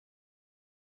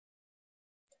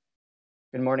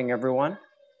Good morning, everyone.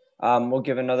 We'll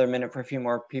give another minute for a few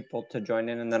more people to join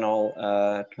in, and then I'll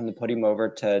turn the podium over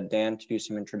to Dan to do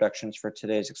some introductions for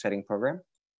today's exciting program.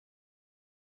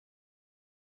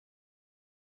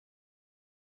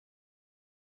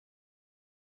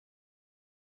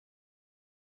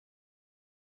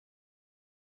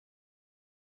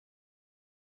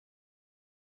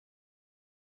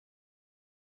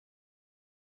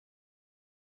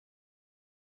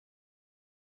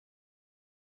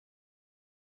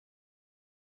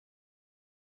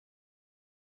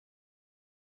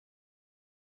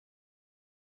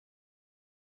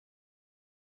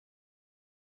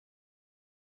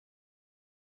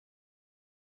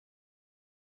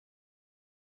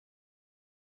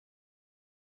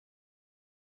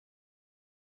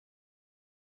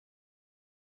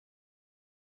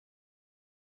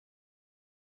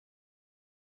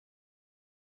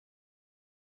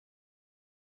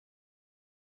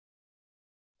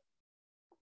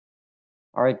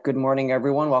 All right, good morning,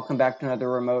 everyone. Welcome back to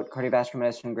another remote cardiovascular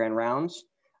medicine grand rounds.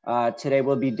 Today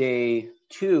will be day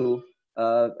 2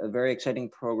 of a very exciting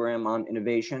program on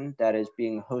innovation that is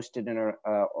being hosted and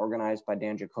organized by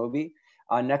Dan Jacoby.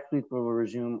 Next week, we will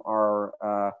resume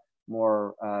our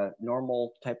more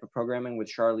normal type of programming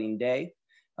with Charlene Day,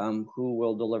 who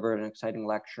will deliver an exciting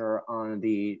lecture on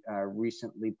the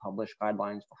recently published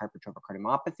guidelines for hypertrophic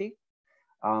cardiomyopathy.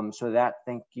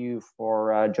 Thank you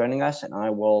for joining us, and I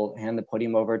will hand the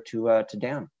podium over to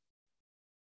Dan.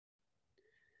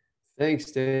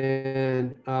 Thanks,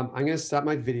 Dan. I'm going to stop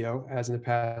my video as in the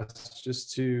past,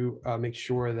 just to make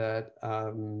sure that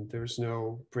there's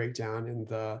no breakdown in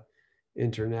the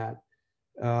internet.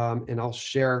 And I'll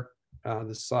share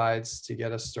the slides to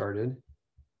get us started.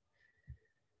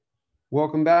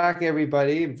 Welcome back,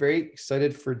 everybody. Very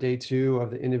excited for day 2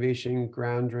 of the Innovation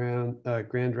Grand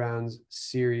Rounds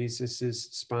series. This is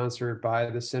sponsored by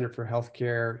the Center for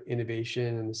Healthcare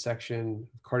Innovation in the section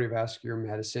Cardiovascular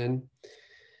Medicine.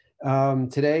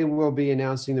 Today, we'll be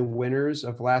announcing the winners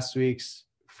of last week's,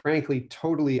 frankly,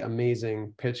 totally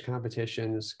amazing pitch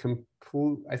competitions.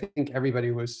 I think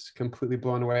everybody was completely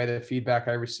blown away. The feedback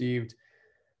I received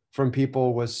from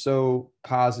people was so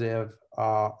positive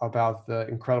about the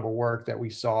incredible work that we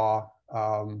saw.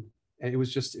 And it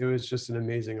was just an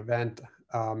amazing event.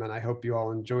 And I hope you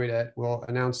all enjoyed it. We'll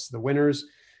announce the winners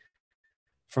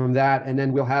from that. And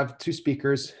then we'll have 2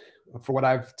 speakers for what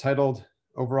I've titled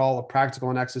overall a practical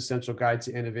and existential guide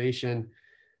to innovation.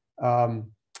 And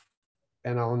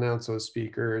I'll announce those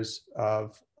speakers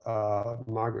of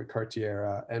Margaret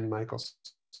Cartieria and Michael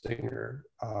Singer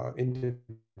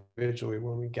individually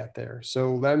when we get there.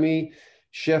 So let me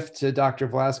shift to Dr.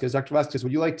 Velasquez. Dr. Velasquez,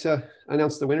 would you like to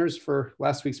announce the winners for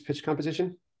last week's pitch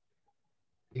competition?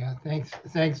 Yeah,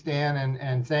 thanks, Dan,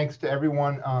 and thanks to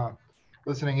everyone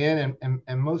listening in,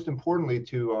 and most importantly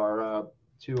to our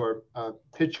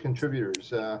pitch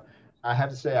contributors. I have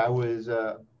to say I was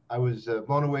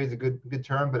blown away is a good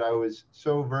term, but I was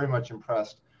so very much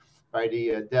impressed by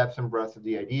the depth and breadth of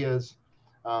the ideas,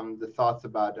 the thoughts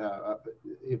about,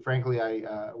 frankly,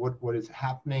 what is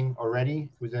happening already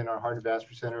within our Heart and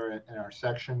Vascular Center and our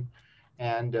section,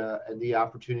 and the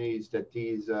opportunities that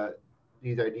these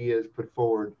ideas put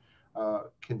forward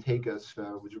can take us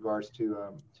with regards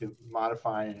to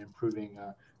modifying and improving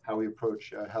how we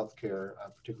approach healthcare,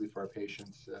 particularly for our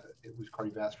patients with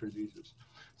cardiovascular diseases.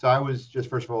 So I was just,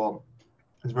 first of all,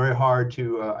 it's very hard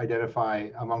to identify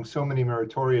among so many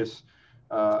meritorious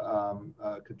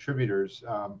contributors,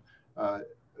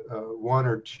 1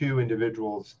 or 2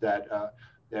 individuals that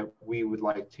we would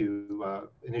like to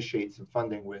initiate some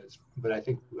funding with. But I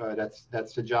think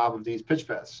that's the job of these pitch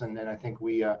fests, and I think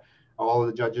we all of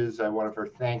the judges. I want to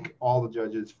thank all the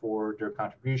judges for their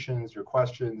contributions, their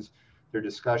questions, their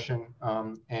discussion,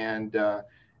 and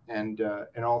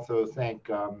also thank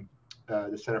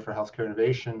the Center for Healthcare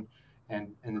Innovation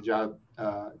and the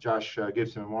Josh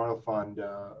Gibson Memorial Fund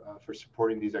for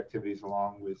supporting these activities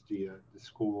along with the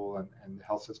school and the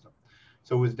health system.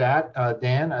 So with that,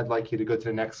 Dan, I'd like you to go to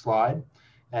the next slide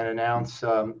and announce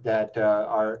that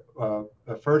our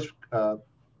first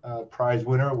prize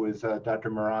winner was Dr.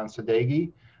 Miran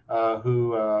Sadeghi, who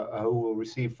will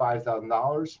receive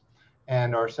 $5,000.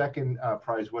 And our second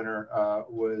prize winner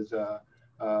was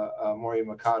Mori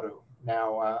Mikado.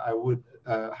 Now, I would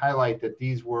highlight that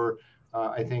these were,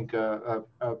 I think, a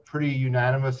pretty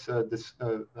unanimous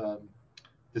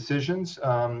decisions,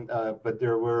 but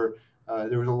there was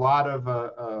a lot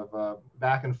of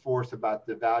back and forth about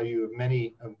the value of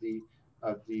many of the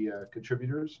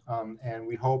contributors, and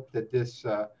we hope that this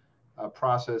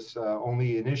process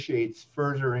only initiates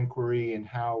further inquiry in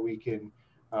how we can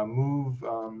move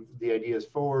the ideas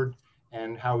forward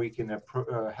and how we can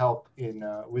help in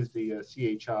with the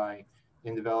CHI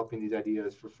in developing these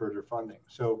ideas for further funding.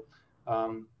 So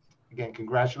again,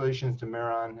 congratulations to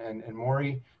Meron and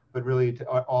Maury, but really to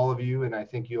all of you. And I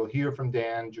think you'll hear from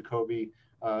Dan Jacoby,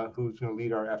 who's going to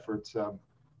lead our efforts on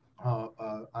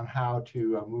how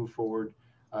to move forward,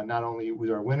 not only with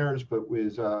our winners, but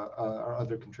with our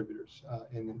other contributors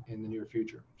in the near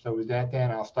future. So with that,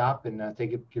 Dan, I'll stop and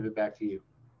give it back to you.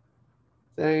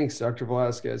 Thanks, Dr.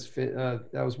 Velasquez.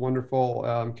 That was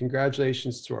wonderful.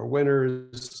 Congratulations to our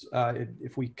winners.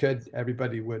 If we could,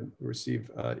 everybody would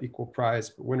receive equal prize,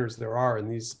 but winners there are,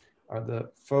 and these are the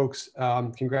folks.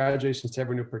 Congratulations to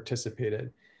everyone who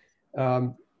participated.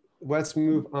 Let's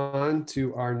move on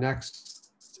to our next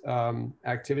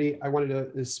activity. I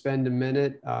wanted to spend a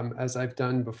minute, as I've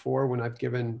done before when I've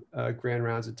given grand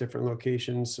rounds at different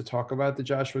locations, to talk about the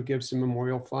Joshua Gibson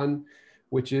Memorial Fund,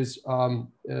 which is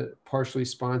partially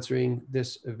sponsoring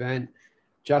this event.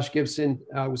 Josh Gibson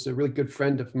was a really good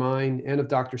friend of mine and of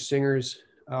Dr. Singer's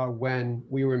when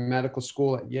we were in medical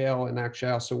school at Yale, and actually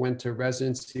I also went to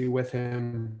residency with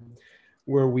him,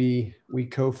 where we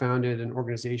co-founded an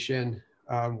organization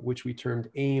which we termed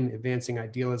AIM, Advancing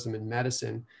Idealism in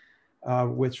Medicine,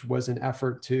 which was an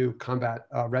effort to combat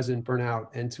resident burnout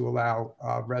and to allow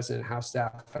resident house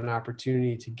staff an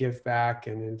opportunity to give back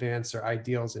and advance their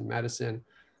ideals in medicine.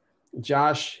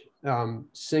 Josh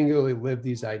singularly lived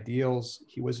these ideals.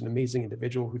 He was an amazing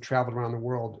individual who traveled around the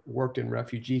world, worked in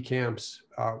refugee camps,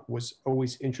 was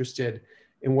always interested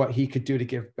in what he could do to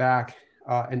give back,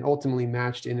 and ultimately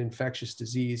matched in infectious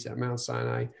disease at Mount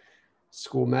Sinai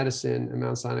School of Medicine and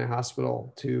Mount Sinai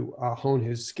Hospital to hone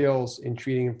his skills in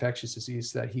treating infectious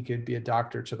disease so that he could be a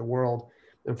doctor to the world.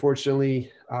 Unfortunately,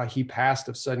 he passed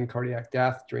of sudden cardiac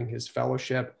death during his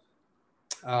fellowship.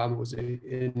 It was an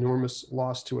enormous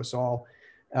loss to us all.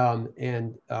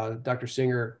 And Dr.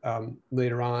 Singer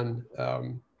later on,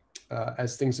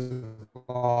 as things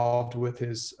evolved with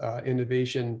his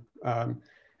innovation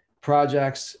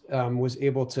projects, was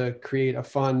able to create a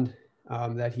fund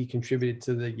that he contributed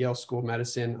to the Yale School of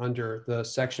Medicine under the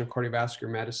section of cardiovascular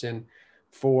medicine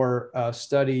for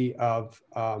study of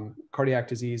cardiac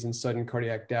disease and sudden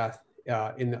cardiac death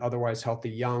in the otherwise healthy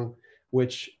young,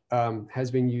 which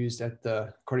has been used at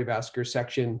the cardiovascular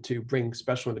section to bring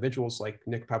special individuals like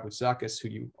Nick Papoutsidakis, who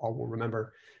you all will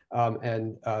remember,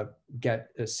 and get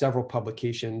several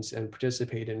publications and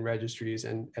participate in registries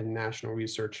and national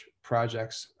research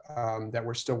projects that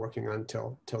we're still working on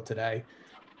till today.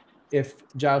 If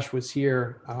Josh was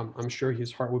here, I'm sure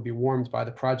his heart would be warmed by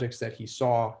the projects that he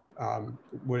saw,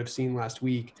 would have seen last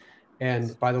week,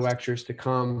 and by the lectures to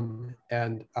come.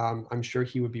 And I'm sure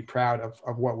he would be proud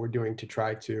of what we're doing to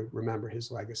try to remember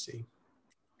his legacy.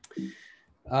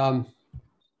 I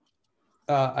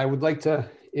would like to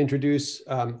introduce,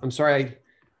 I'm sorry,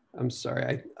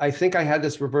 I think I had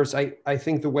this reversed. I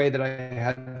think the way that I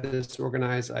had this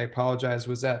organized, I apologize,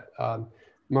 was that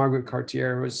Margaret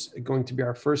Cartieria was going to be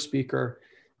our first speaker.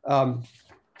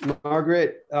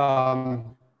 Margaret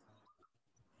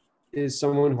is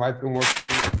someone who I've been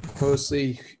working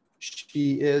closely.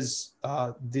 She is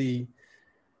the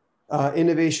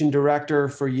innovation director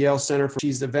for Yale Center for,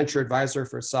 she's the venture advisor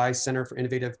for SCI's Center for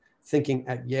Innovative Thinking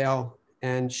at Yale.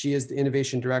 And she is the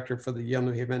innovation director for the Yale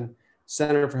New Haven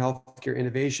Center for Healthcare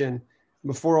Innovation.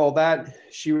 Before all that,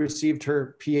 she received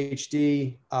her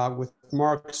PhD with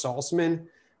Mark Salzman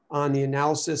on the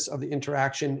analysis of the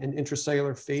interaction and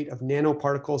intracellular fate of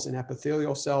nanoparticles in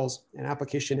epithelial cells and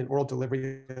application in oral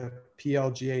delivery of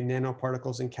PLGA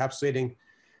nanoparticles encapsulating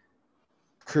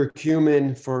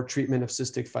curcumin for treatment of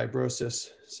cystic fibrosis.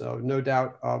 So no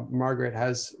doubt Margaret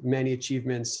has many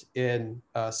achievements in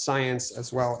science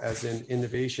as well as in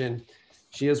innovation.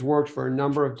 She has worked for a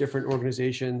number of different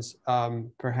organizations.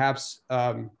 Perhaps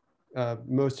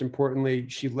most importantly,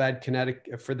 she led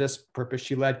for this purpose,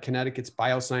 she led Connecticut's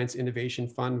Bioscience Innovation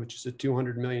Fund, which is a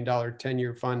 $200 million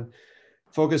 10-year fund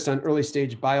focused on early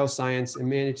stage bioscience, and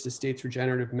managed the state's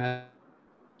regenerative medicine,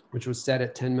 which was set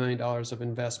at $10 million of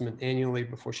investment annually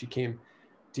before she came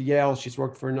to Yale. She's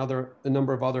worked for a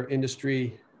number of other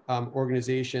industry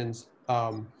organizations,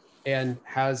 and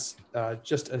has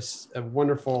just a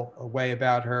wonderful way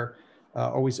about her,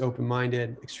 always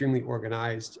open-minded, extremely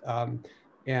organized,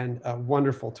 and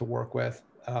wonderful to work with.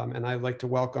 And I'd like to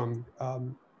welcome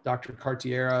Dr.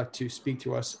 Cartieria to speak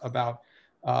to us about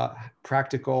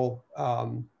practical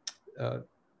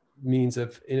means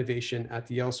of innovation at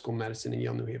the Yale School of Medicine and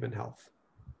Yale New Haven Health.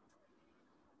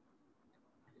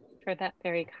 For that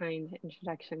very kind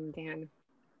introduction, Dan.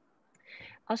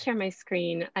 I'll share my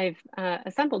screen. I've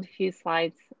assembled a few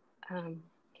slides. Can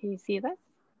you see this?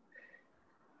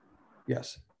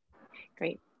 Yes.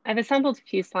 Great. I've assembled a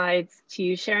few slides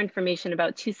to share information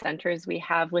about two centers we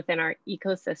have within our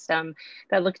ecosystem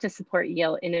that look to support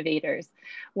Yale innovators.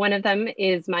 One of them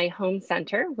is my home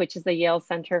center, which is the Yale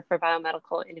Center for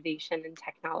Biomedical Innovation and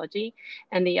Technology.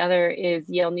 And the other is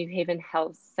Yale New Haven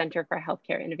Health Center for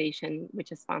Healthcare Innovation,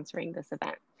 which is sponsoring this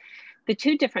event. The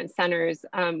two different centers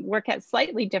work at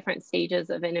slightly different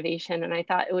stages of innovation, and I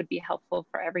thought it would be helpful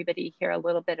for everybody to hear a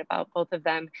little bit about both of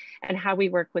them and how we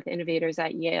work with innovators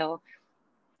at Yale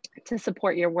to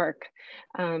support your work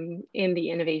in the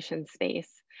innovation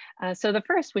space. So the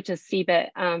first, which is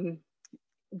CBIT,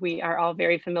 we are all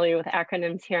very familiar with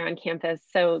acronyms here on campus.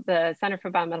 So the Center for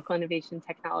Biomedical Innovation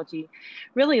Technology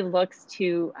really looks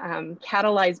to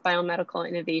catalyze biomedical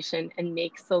innovation and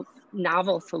make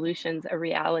novel solutions a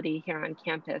reality here on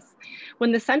campus.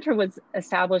 When the center was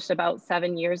established about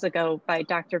 7 years ago by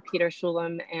Dr. Peter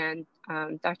Schulam and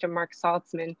Dr. Mark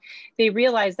Saltzman, they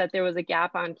realized that there was a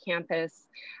gap on campus,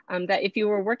 that if you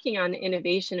were working on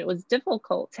innovation, it was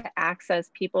difficult to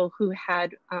access people who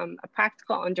had a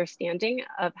practical understanding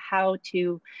of how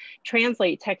to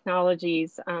translate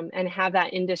technologies and have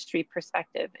that industry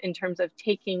perspective in terms of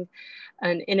taking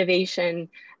an innovation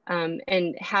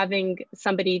and having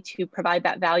somebody to provide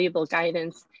that valuable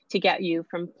guidance to get you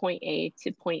from point A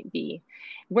to point B.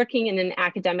 Working in an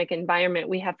academic environment,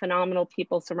 we have phenomenal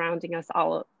people surrounding us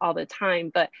all the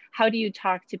time, but how do you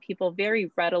talk to people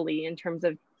very readily in terms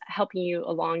of helping you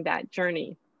along that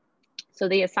journey? So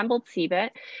they assembled CBIT,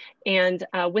 and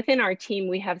within our team,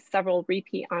 we have several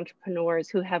repeat entrepreneurs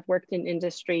who have worked in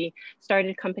industry,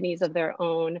 started companies of their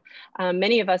own.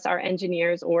 Many of us are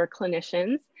engineers or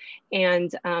clinicians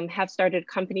and have started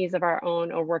companies of our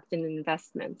own or worked in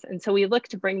investments. And so we look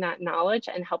to bring that knowledge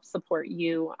and help support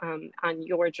you on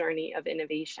your journey of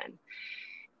innovation.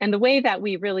 And the way that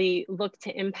we really look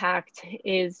to impact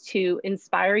is to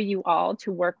inspire you all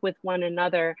to work with one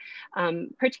another,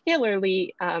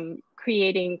 particularly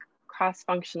creating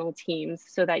cross-functional teams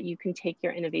so that you can take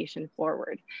your innovation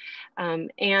forward.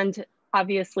 And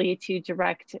obviously to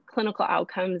direct clinical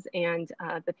outcomes and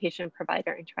the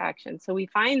patient-provider interaction. So we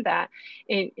find that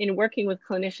in working with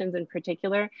clinicians in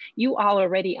particular, you all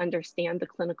already understand the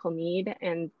clinical need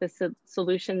and the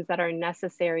solutions that are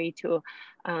necessary to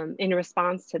in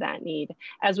response to that need.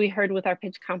 As we heard with our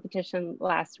pitch competition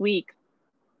last week,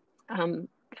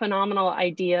 phenomenal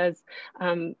ideas,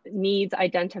 needs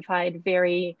identified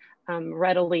very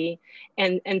readily.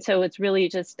 And so it's really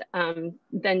just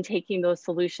then taking those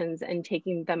solutions and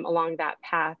taking them along that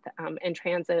path and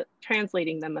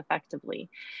translating them effectively.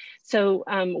 So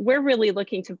we're really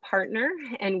looking to partner,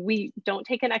 and we don't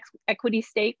take an equity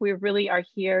stake. We really are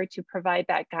here to provide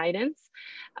that guidance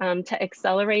to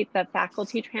accelerate the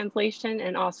faculty translation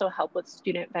and also help with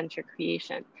student venture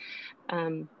creation.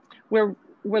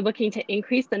 We're looking to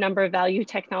increase the number of value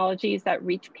technologies that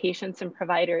reach patients and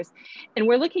providers. And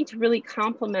we're looking to really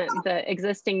complement the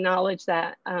existing knowledge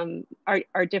that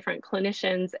our different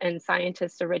clinicians and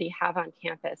scientists already have on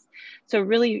campus. So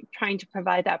really trying to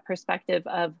provide that perspective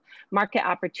of market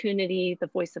opportunity, the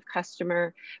voice of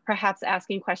customer, perhaps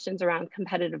asking questions around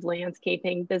competitive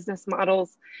landscaping, business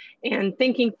models, and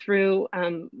thinking through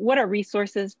what are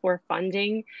resources for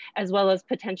funding, as well as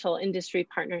potential industry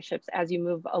partnerships as you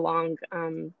move along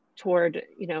toward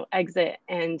exit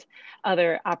and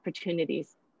other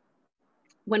opportunities.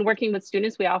 When working with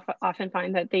students, we often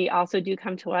find that they also do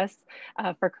come to us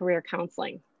for career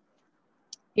counseling.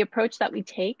 The approach that we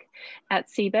take at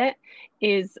CBIT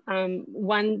is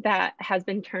one that has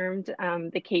been termed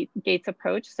the GATES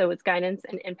approach. So it's guidance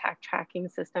and impact tracking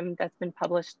system that's been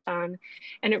published on,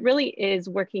 and it really is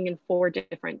working in 4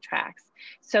 different tracks.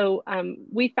 So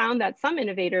we found that some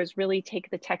innovators really take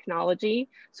the technology,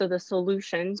 so the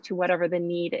solution to whatever the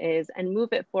need is, and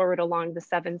move it forward along the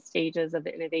 7 stages of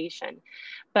innovation.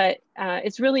 But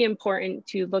it's really important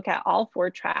to look at all 4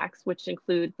 tracks, which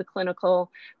include the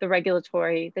clinical, the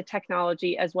regulatory, the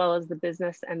technology, as well as the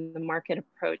business and the market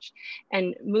approach,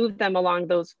 and move them along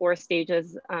those 4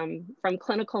 stages from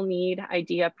clinical need,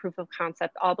 idea, proof of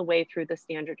concept, all the way through the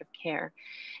standard of care.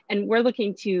 And we're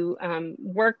looking to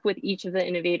work with each of the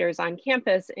innovators on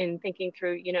campus in thinking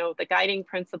through, the guiding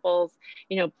principles,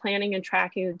 planning and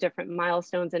tracking the different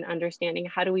milestones and understanding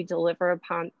how do we deliver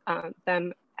upon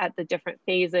them at the different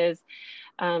phases,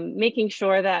 making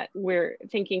sure that we're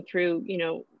thinking through,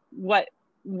 what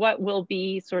will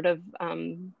be sort of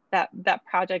that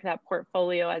project, that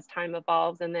portfolio as time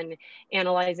evolves, and then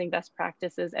analyzing best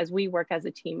practices as we work as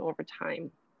a team over time.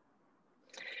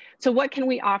 So what can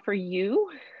we offer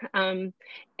you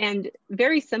And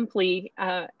very simply,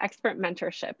 expert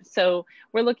mentorship. So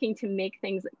we're looking to make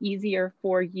things easier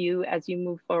for you as you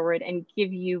move forward and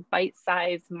give you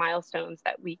bite-sized milestones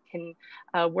that we can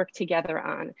work together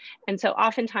on. And so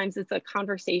oftentimes it's a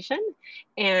conversation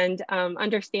and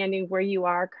understanding where you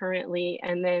are currently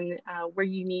and then where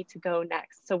you need to go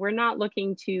next. So we're not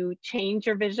looking to change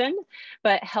your vision,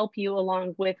 but help you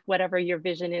along with whatever your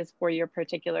vision is for your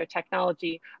particular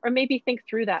technology, or maybe think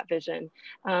through that vision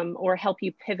or help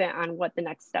you pivot on what the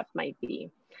next step might be.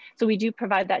 So we do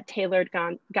provide that tailored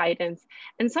guidance.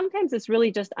 And sometimes it's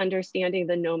really just understanding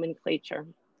the nomenclature.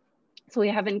 So we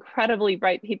have incredibly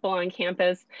bright people on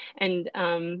campus and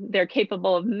they're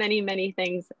capable of many, many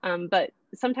things, but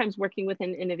sometimes working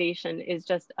within innovation is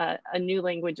just a new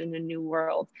language in a new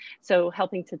world. So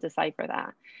helping to decipher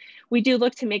that. We do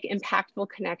look to make impactful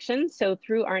connections. So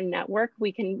through our network,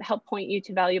 we can help point you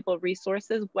to valuable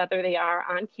resources, whether they are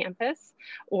on campus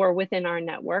or within our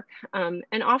network.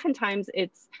 And oftentimes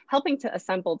it's helping to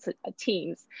assemble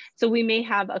teams. So we may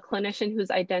have a clinician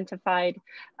who's identified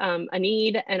a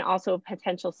need and also a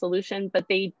potential solution, but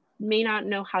they may not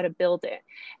know how to build it.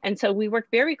 And so we work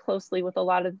very closely with a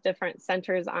lot of different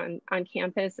centers on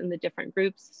campus and the different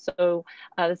groups. So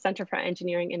the Center for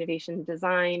Engineering, Innovation, and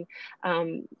Design,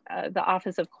 the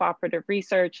Office of Cooperative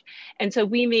Research. And so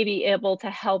we may be able to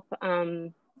help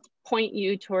point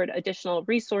you toward additional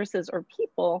resources or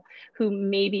people who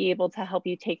may be able to help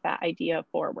you take that idea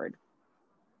forward.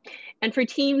 And for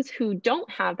teams who don't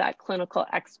have that clinical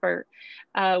expert,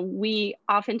 we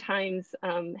oftentimes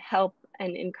help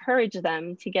and encourage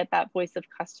them to get that voice of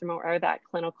customer or that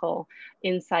clinical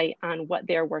insight on what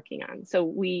they're working on. So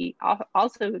we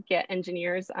also get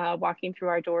engineers walking through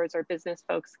our doors or business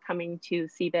folks coming to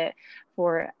CBIT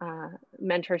for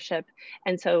mentorship.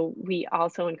 And so we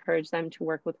also encourage them to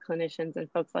work with clinicians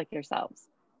and folks like yourselves.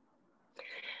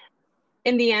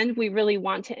 In the end, we really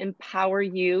want to empower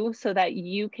you so that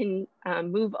you can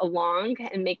move along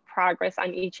and make progress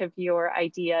on each of your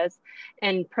ideas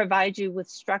and provide you with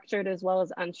structured as well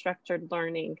as unstructured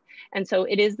learning. And so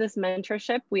it is this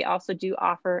mentorship. We also do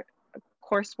offer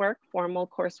coursework, formal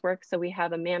coursework. So we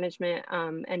have a management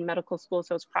and medical school,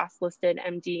 so it's cross-listed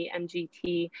MD,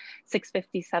 MGT,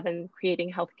 657,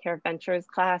 Creating Healthcare Ventures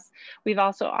class. We've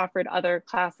also offered other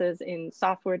classes in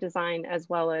software design as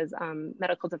well as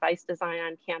medical device design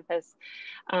on campus.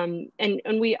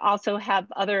 And we also have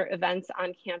other events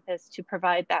on campus to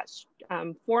provide that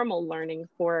formal learning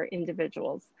for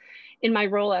individuals. In my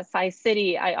role at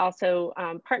Sci-City, I also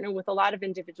partner with a lot of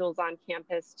individuals on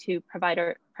campus to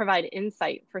provide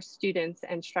insight for students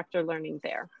and structured learning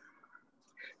there.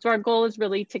 So our goal is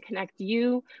really to connect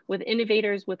you with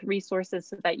innovators, with resources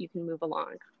so that you can move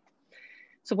along.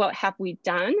 So what have we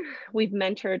done? We've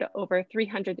mentored over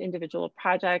 300 individual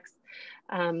projects.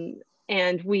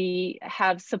 And we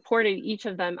have supported each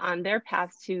of them on their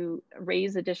path to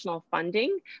raise additional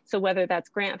funding. So whether that's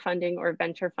grant funding or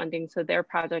venture funding, so their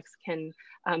projects can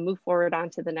move forward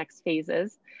onto the next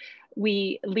phases.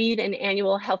 We lead an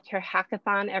annual healthcare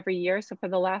hackathon every year. So for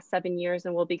the last 7 years,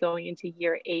 and we'll be going into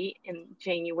year 8 in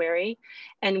January.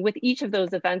 And with each of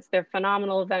those events, they're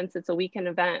phenomenal events. It's a weekend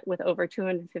event with over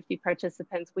 250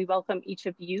 participants. We welcome each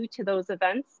of you to those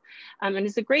events. And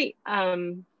it's a great,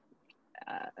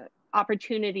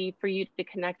 opportunity for you to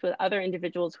connect with other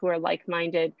individuals who are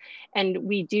like-minded. And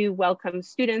we do welcome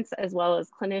students as well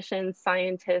as clinicians,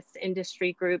 scientists,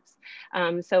 industry groups.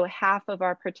 So half of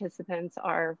our participants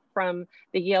are from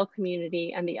the Yale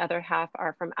community and the other half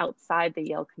are from outside the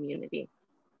Yale community.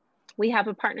 We have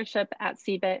a partnership at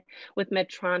CBIT with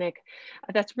Medtronic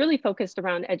that's really focused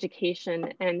around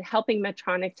education and helping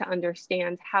Medtronic to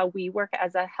understand how we work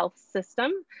as a health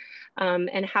system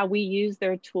and how we use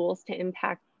their tools to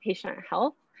impact patient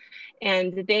health.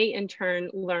 And they in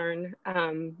turn learn,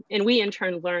 and we in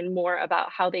turn learn more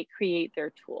about how they create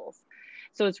their tools.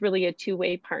 So it's really a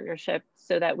two-way partnership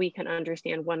so that we can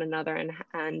understand one another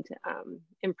and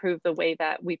improve the way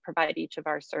that we provide each of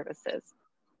our services.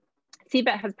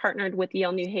 CBIT has partnered with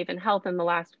Yale New Haven Health in the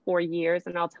last 4 years,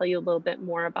 and I'll tell you a little bit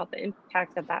more about the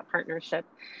impact of that partnership.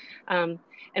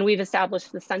 And we've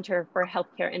established the Center for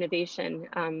Healthcare Innovation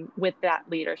with that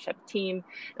leadership team.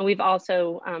 And we've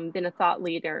also been a thought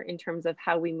leader in terms of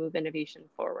how we move innovation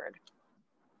forward.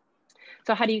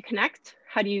 So how do you connect?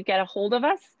 How do you get a hold of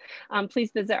us?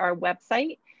 Please visit our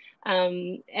website.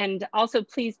 And also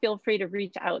please feel free to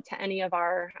reach out to any of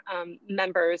our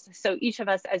members. So each of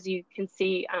us, as you can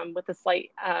see with a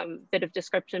slight bit of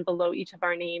description below each of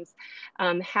our names,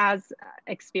 has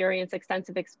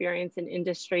extensive experience in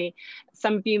industry.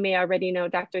 Some of you may already know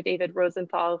Dr. David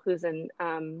Rosenthal, who's an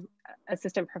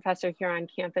assistant professor here on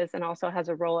campus and also has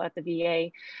a role at the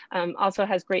VA, also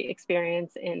has great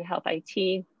experience in health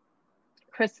IT.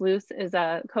 Chris Luce is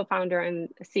a co-founder and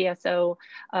CSO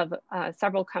of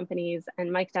several companies,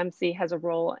 and Mike Dempsey has a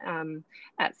role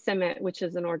at CIMIT, which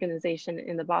is an organization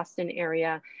in the Boston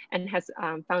area, and has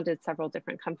founded several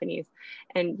different companies,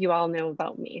 and you all know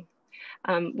about me.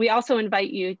 We also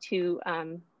invite you to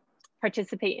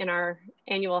participate in our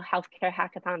annual healthcare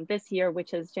hackathon this year,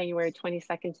 which is January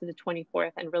 22nd to the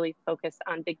 24th, and really focused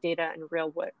on big data and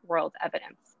real world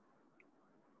evidence.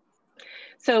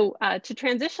 So to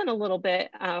transition a little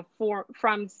bit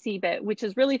from CBIT, which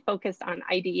is really focused on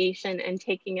ideation and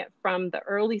taking it from the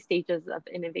early stages of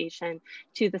innovation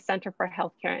to the Center for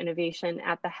Healthcare Innovation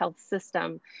at the health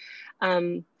system.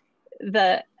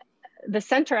 The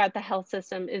center at the health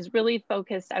system is really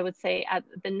focused, I would say, at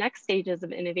the next stages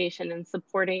of innovation and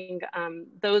supporting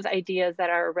those ideas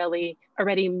that are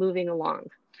already moving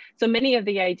along. So many of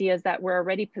the ideas that were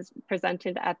already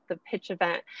presented at the pitch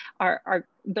event are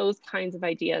those kinds of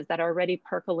ideas that are already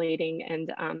percolating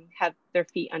and have their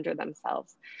feet under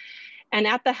themselves. And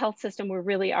at the health system, we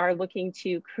really are looking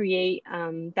to create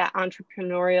that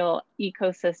entrepreneurial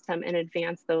ecosystem and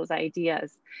advance those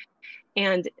ideas.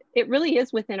 And it really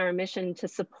is within our mission to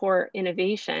support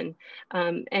innovation.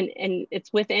 And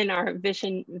it's within our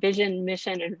vision,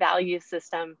 mission, and value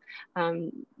system,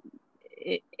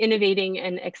 innovating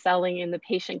and excelling in the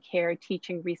patient care,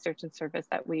 teaching, research, and service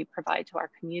that we provide to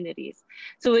our communities.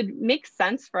 So it makes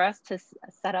sense for us to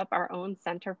set up our own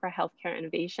Center for Healthcare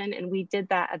Innovation, and we did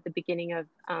that at the beginning of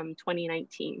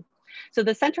 2019. So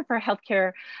the Center for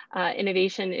Healthcare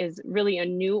Innovation is really a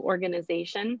new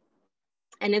organization,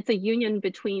 and it's a union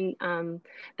between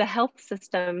the health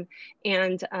system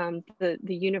and the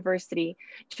university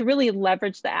to really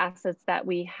leverage the assets that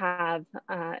we have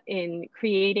in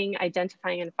creating,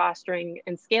 identifying, and fostering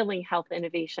and scaling health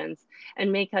innovations,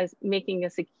 and making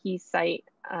us a key site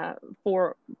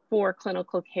for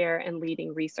clinical care and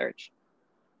leading research.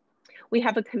 We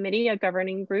have a committee, a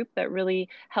governing group that really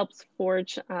helps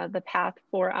forge the path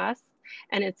for us.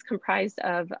 And it's comprised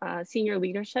of senior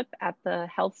leadership at the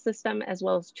health system, as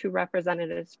well as 2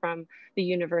 representatives from the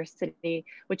university,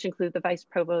 which include the vice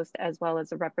provost, as well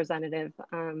as a representative,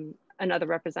 another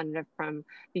representative from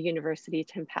the university,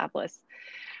 Tim Pavlis.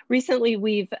 Recently,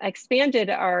 we've expanded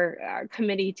our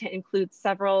committee to include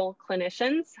several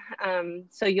clinicians.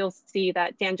 So you'll see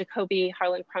that Dan Jacoby,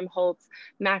 Harlan Krumholtz,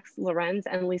 Max Lorenz,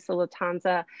 and Lisa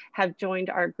Latanza have joined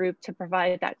our group to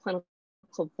provide that clinical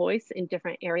voice in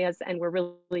different areas, and we're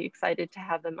really excited to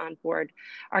have them on board.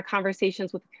 Our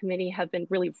conversations with the committee have been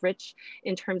really rich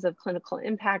in terms of clinical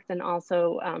impact, and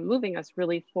also moving us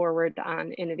really forward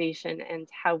on innovation and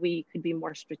how we could be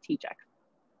more strategic.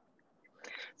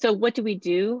 So what do we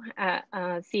do at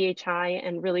CHI,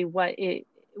 and really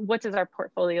what does our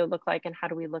portfolio look like, and how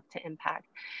do we look to impact?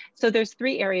 So there's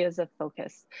 3 areas of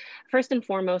focus. First and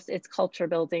foremost, it's culture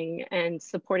building and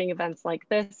supporting events like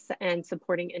this and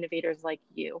supporting innovators like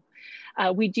you.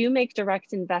 We do make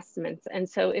direct investments. And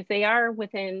so if they are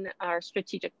within our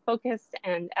strategic focus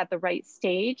and at the right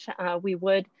stage, we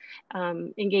would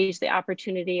engage the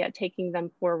opportunity at taking them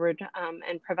forward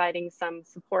and providing some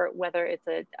support, whether it's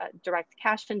a direct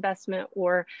cash investment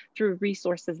or through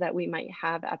resources that we might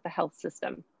have at the health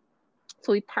system.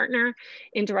 So we partner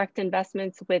in direct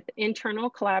investments with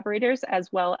internal collaborators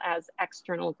as well as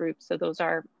external groups. So those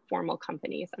are formal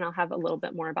companies, and I'll have a little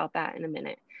bit more about that in a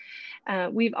minute.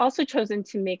 We've also chosen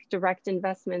to make direct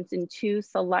investments in 2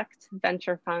 select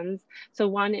venture funds. So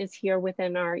one is here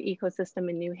within our ecosystem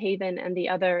in New Haven, and the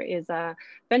other is a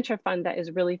venture fund that is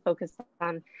really focused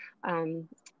on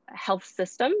health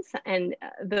systems. And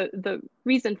the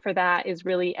reason for that is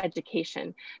really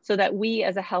education, so that we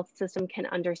as a health system can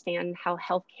understand how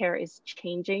healthcare is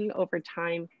changing over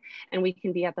time, and we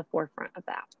can be at the forefront of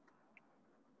that.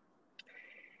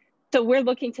 So we're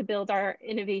looking to build our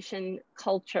innovation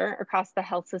culture across the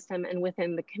health system and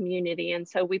within the community. And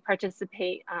so we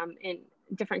participate in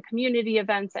different community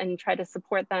events and try to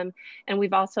support them. And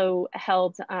we've also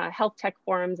held health tech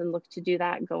forums and look to do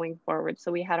that going forward.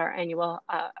 So we had our annual,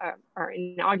 our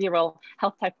inaugural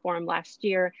health tech forum last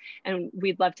year, and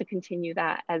we'd love to continue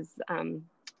that as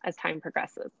time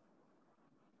progresses.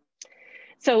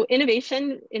 So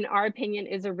innovation, in our opinion,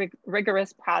 is a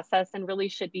rigorous process and really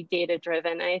should be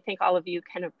data-driven. I think all of you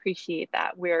can appreciate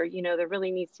that, where there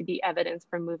really needs to be evidence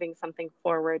for moving something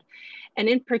forward. And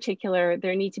in particular,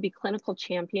 there need to be clinical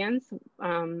champions,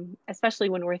 especially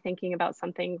when we're thinking about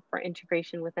something for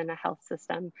integration within a health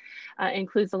system.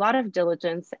 Includes a lot of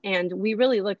diligence, and we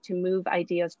really look to move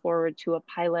ideas forward to a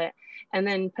pilot and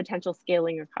then potential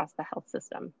scaling across the health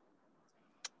system.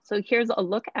 So here's a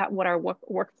look at what our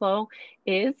workflow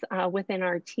is within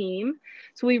our team.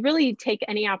 So we really take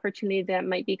any opportunity that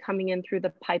might be coming in through the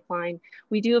pipeline.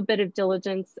 We do a bit of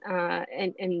diligence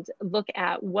and look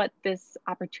at what this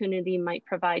opportunity might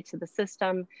provide to the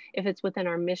system, if it's within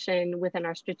our mission, within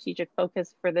our strategic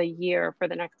focus for the year, for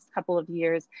the next couple of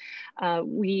years.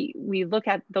 We look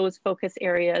at those focus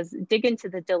areas, dig into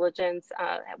the diligence.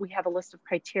 We have a list of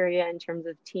criteria in terms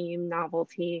of team,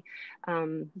 novelty,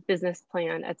 business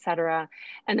plan, etc.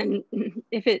 And then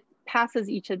if it passes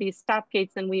each of these stop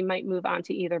gates, then we might move on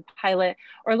to either pilot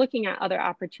or looking at other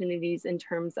opportunities in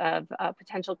terms of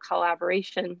potential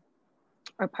collaboration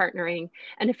or partnering.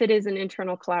 And if it is an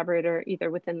internal collaborator, either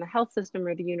within the health system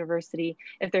or the university,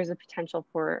 if there's a potential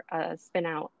for a spin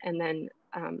out, and then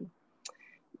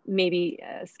maybe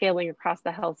scaling across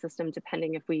the health system,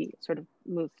 depending if we sort of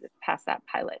move past that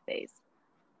pilot phase.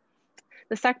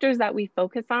 The sectors that we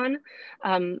focus on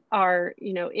are,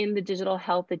 in the digital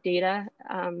health, the data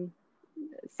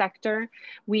sector.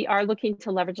 We are looking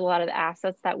to leverage a lot of the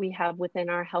assets that we have within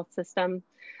our health system.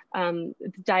 The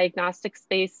diagnostic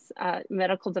space,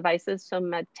 medical devices, so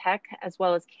med tech, as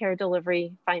well as care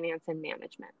delivery, finance, and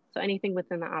management. So anything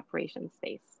within the operations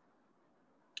space.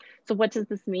 So what does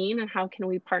this mean, and how can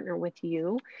we partner with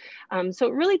you? So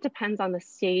it really depends on the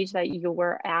stage that you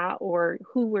were at or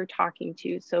who we're talking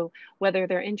to. So whether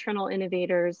they're internal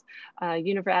innovators,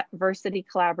 university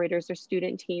collaborators, or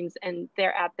student teams, and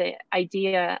they're at the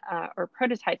idea or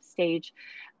prototype stage.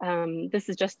 This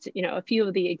is just a few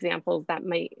of the examples that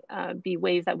might be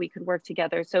ways that we could work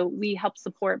together. So we help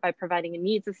support by providing a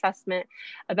needs assessment,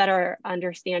 a better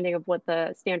understanding of what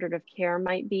the standard of care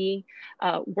might be,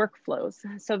 workflows.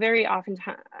 So very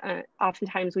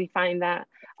oftentimes we find that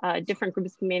different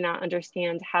groups may not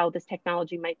understand how this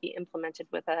technology might be implemented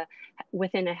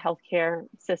within a healthcare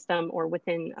system or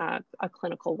within a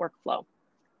clinical workflow.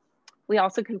 We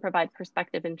also can provide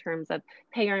perspective in terms of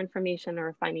payer information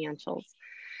or financials.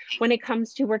 When it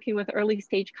comes to working with early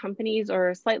stage companies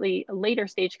or slightly later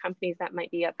stage companies that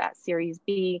might be at that Series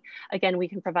B, again, we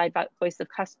can provide voice of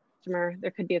customer.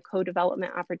 There could be a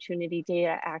co-development opportunity,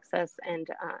 data access, and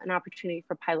an opportunity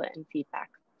for pilot and feedback.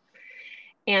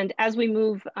 And as we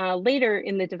move later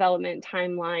in the development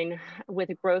timeline with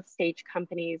growth stage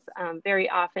companies, very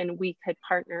often we could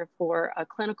partner for a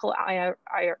clinical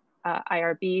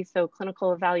IRB, so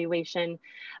clinical evaluation,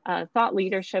 thought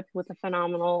leadership with the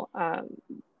phenomenal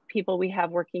people we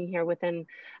have working here within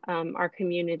our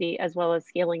community, as well as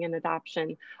scaling and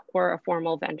adoption or a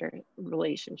formal vendor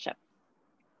relationship.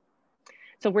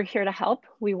 So we're here to help.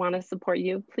 We want to support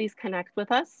you. Please connect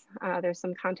with us. There's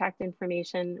some contact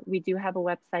information. We do have a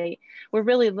website. We're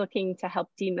really looking to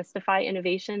help demystify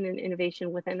innovation and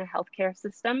innovation within a healthcare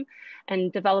system,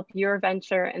 and develop your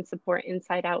venture and support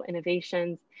inside out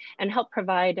innovations, and help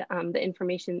provide the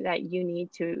information that you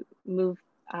need to move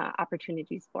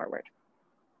opportunities forward.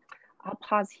 I'll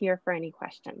pause here for any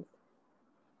questions.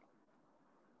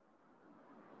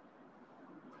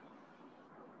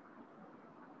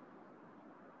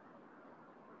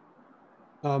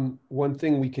 One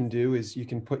thing we can do is you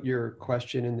can put your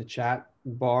question in the chat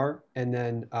bar, and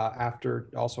then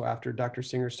after Dr.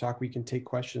 Singer's talk, we can take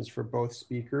questions for both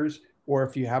speakers. Or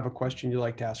if you have a question you'd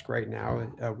like to ask right now,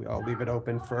 I'll leave it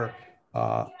open for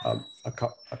a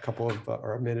couple of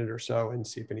or a minute or so, and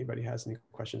see if anybody has any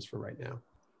questions for right now.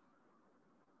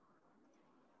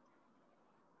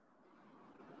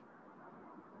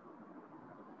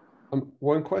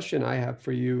 One question I have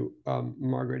for you,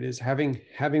 Margaret, is having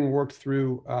worked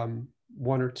through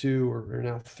one or two or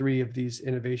now three of these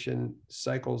innovation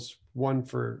cycles, one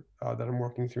for that I'm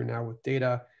working through now with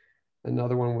data,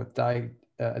 another one with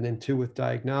and then two with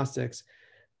diagnostics.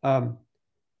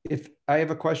 If I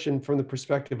have a question from the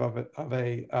perspective of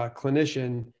a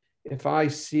clinician, if I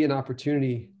see an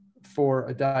opportunity for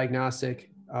a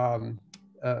diagnostic,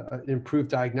 improved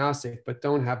diagnostic, but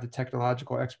don't have the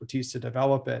technological expertise to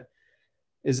develop it,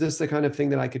 is this the kind of thing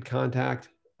that I could contact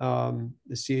the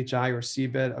CHI or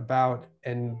CBIT about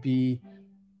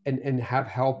and have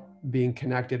help being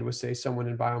connected with, say, someone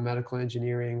in biomedical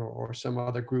engineering or some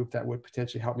other group that would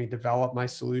potentially help me develop my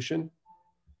solution?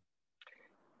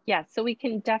 Yeah, so we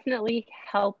can definitely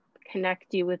help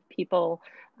connect you with people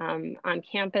on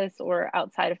campus or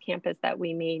outside of campus that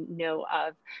we may know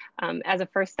of. As a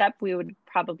first step, we would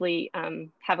probably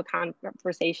have a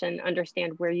conversation,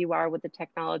 understand where you are with the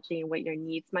technology and what your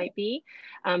needs might be.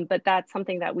 But that's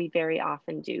something that we very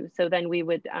often do. So then we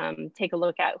would take a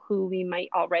look at who we might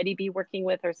already be working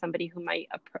with, or somebody who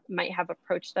might have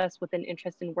approached us with an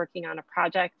interest in working on a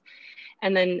project.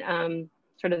 And then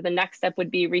sort of the next step would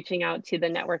be reaching out to the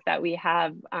network that we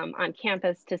have on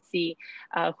campus to see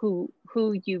who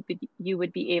you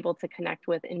would be able to connect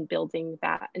with in building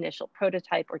that initial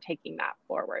prototype or taking that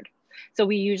forward. So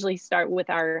we usually start with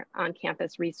our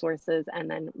on-campus resources and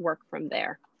then work from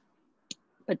there.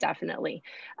 But definitely,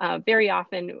 very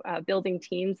often building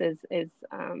teams is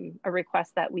a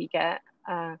request that we get.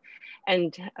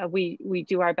 And we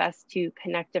do our best to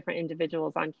connect different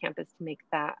individuals on campus to make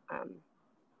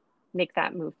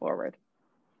that move forward.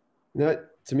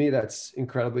 To me, that's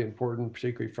incredibly important,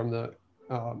 particularly from the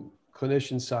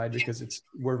clinician side, because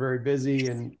we're very busy,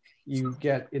 and you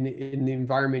get in the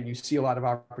environment, you see a lot of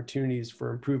opportunities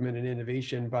for improvement and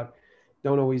innovation, but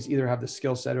don't always either have the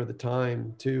skill set or the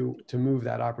time to move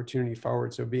that opportunity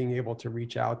forward. So being able to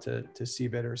reach out to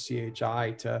CBIT or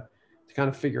CHI to kind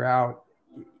of figure out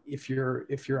if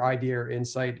your idea or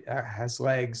insight has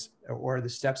legs, or the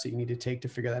steps that you need to take to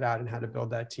figure that out and how to build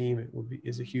that team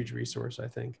is a huge resource, I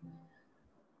think.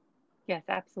 Yes,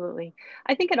 absolutely.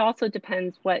 I think it also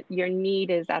depends what your need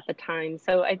is at the time.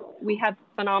 So we have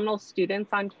phenomenal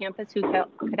students on campus who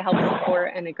could help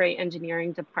support, and a great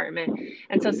engineering department.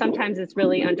 And so sometimes it's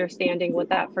really understanding what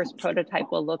that first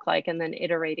prototype will look like and then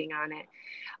iterating on it.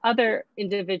 Other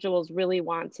individuals really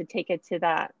want to take it to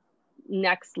that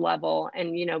next level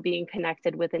and, being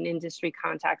connected with an industry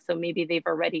contact. So maybe they've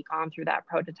already gone through that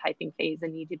prototyping phase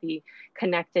and need to be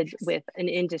connected with an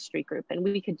industry group, and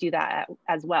we could do that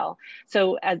as well.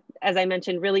 So as I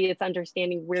mentioned, really it's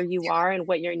understanding where you are and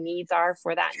what your needs are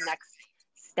for that next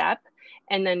step,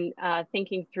 and then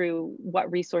thinking through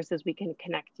what resources we can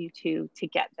connect you to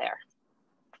get there.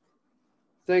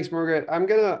 Thanks, Margaret. I'm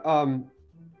gonna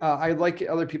I'd like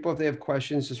other people, if they have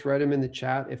questions, just write them in the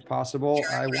chat if possible.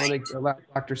 I want to allow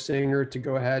Dr. Singer to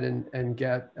go ahead and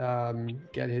get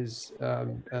his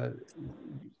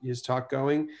talk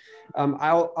going.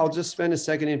 I'll just spend a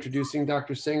second introducing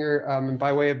Dr. Singer. And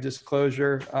by way of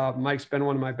disclosure, Mike's been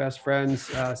one of my best friends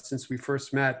since we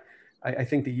first met. I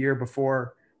think the year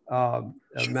before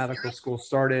medical school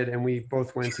started, and we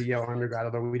both went to Yale undergrad,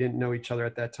 although we didn't know each other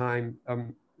at that time.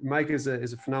 Mike is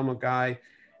a phenomenal guy.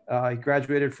 He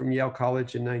graduated from Yale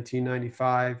College in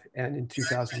 1995, and in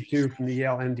 2002 from the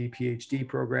Yale MD PhD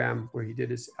program, where he did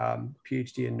his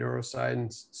PhD in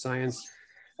neuroscience.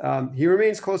 He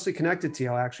remains closely connected to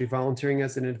Yale, actually volunteering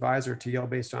as an advisor to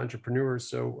Yale-based entrepreneurs.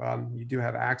 So you do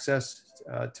have access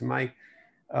to Mike.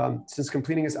 Since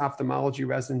completing his ophthalmology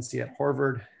residency at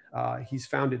Harvard, he's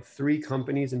founded 3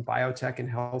 companies in biotech and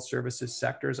health services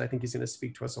sectors. I think he's going to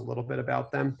speak to us a little bit about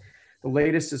them. The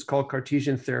latest is called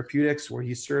Cartesian Therapeutics, where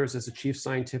he serves as a chief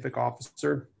scientific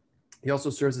officer. He also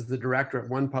serves as the director at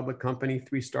 1 public company,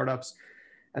 3 startups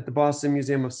at the Boston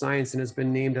Museum of Science, and has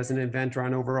been named as an inventor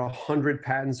on over 100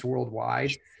 patents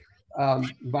worldwide.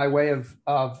 By way of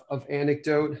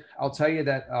anecdote, I'll tell you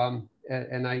that,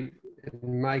 and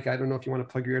Mike, I don't know if you want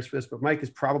to plug your ears for this, but Mike is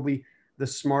probably the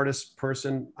smartest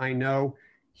person I know.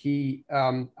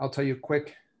 I'll tell you a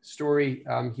quick story.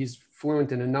 He's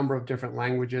fluent in a number of different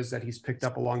languages that he's picked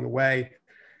up along the way.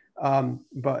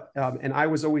 And I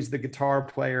was always the guitar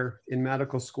player in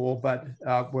medical school, but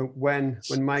when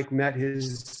Mike met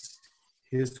his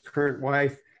current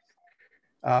wife,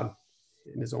 and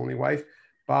his only wife,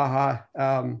 Baha,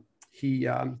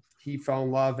 he fell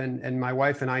in love, and my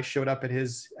wife and I showed up at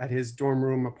his dorm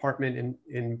room apartment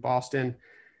in Boston,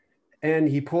 and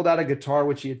he pulled out a guitar,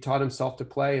 which he had taught himself to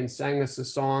play, and sang us a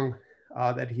song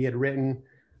that he had written.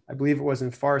 I believe it was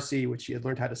in Farsi, which he had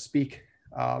learned how to speak.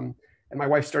 And my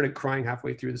wife started crying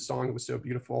halfway through the song. It was so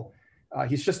beautiful.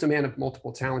 He's just a man of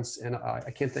multiple talents. And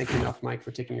I can't thank you enough, Mike,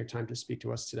 for taking your time to speak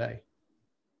to us today.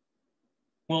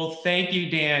 Well, thank you,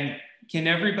 Dan. Can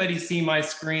everybody see my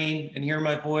screen and hear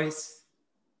my voice?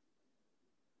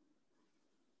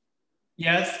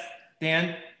 Yes,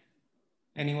 Dan?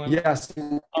 Anyone? Yes,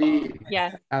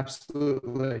 yes,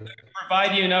 absolutely.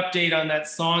 Provide you an update on that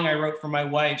song I wrote for my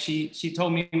wife. She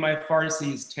told me my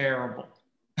Farsi is terrible.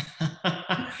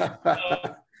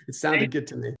 It sounded good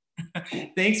to me.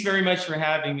 Thanks very much for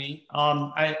having me.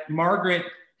 Margaret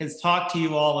has talked to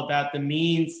you all about the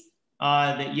means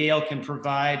that Yale can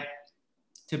provide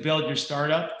to build your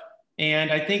startup.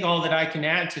 And I think all that I can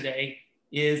add today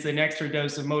is an extra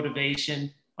dose of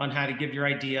motivation on how to give your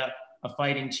idea a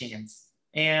fighting chance.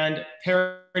 And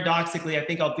paradoxically, I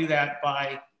think I'll do that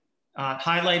by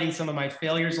highlighting some of my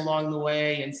failures along the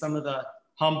way and some of the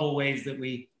humble ways that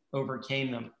we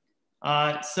overcame them.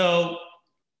 So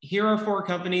here are 4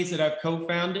 companies that I've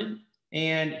co-founded,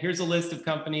 and here's a list of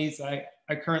companies I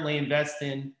currently invest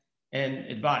in and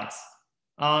advise.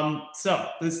 I'll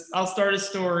start a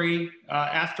story.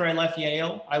 After I left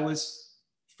Yale, I was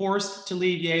forced to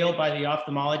leave Yale by the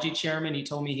ophthalmology chairman. He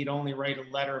told me he'd only write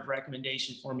a letter of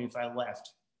recommendation for me if I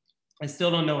left. I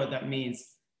still don't know what that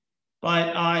means.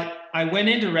 But I went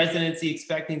into residency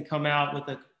expecting to come out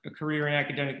with a career in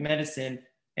academic medicine,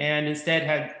 and instead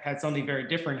had something very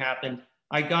different happen.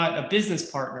 I got a business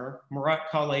partner, Margaret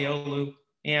Cartieria,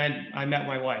 and I met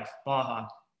my wife, Baha.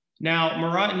 Now,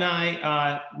 Margaret and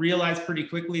I realized pretty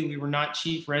quickly we were not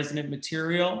chief resident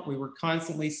material. We were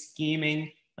constantly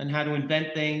scheming on how to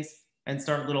invent things and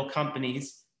start little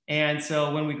companies. And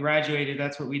so when we graduated,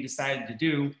 that's what we decided to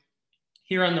do.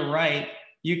 Here on the right,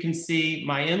 you can see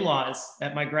my in-laws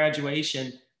at my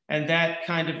graduation, and that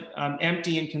kind of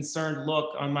empty and concerned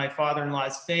look on my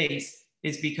father-in-law's face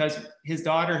is because his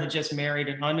daughter had just married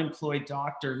an unemployed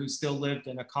doctor who still lived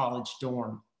in a college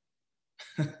dorm.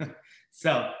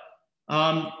 So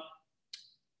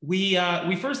we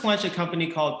first launched a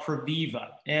company called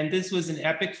Previva, and this was an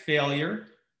epic failure.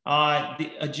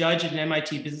 A judge at an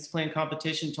MIT business plan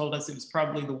competition told us it was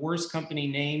probably the worst company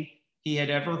name he had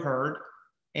ever heard.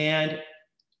 And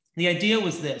the idea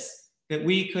was this, that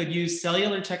we could use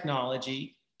cellular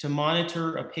technology to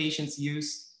monitor a patient's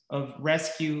use of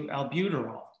rescue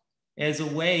albuterol as a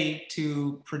way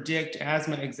to predict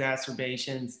asthma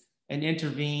exacerbations and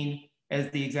intervene as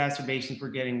the exacerbations were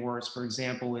getting worse, for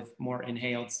example, with more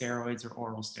inhaled steroids or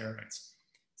oral steroids.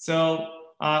 So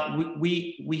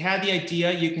we had the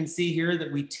idea. You can see here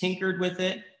that we tinkered with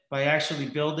it by actually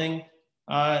building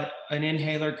an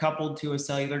inhaler coupled to a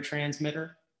cellular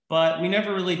transmitter, but we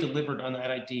never really delivered on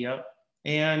that idea.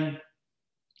 And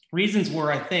reasons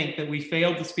were, I think, that we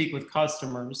failed to speak with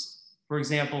customers, for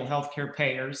example, healthcare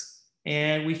payers,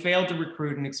 and we failed to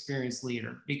recruit an experienced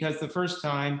leader, because the first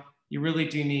time you really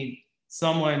do need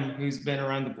someone who's been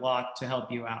around the block to help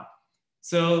you out.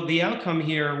 So the outcome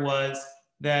here was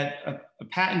that a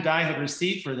patent I had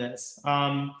received for this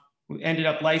we ended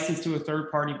up licensed to a third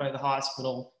party by the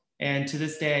hospital. And to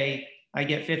this day, I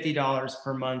get $50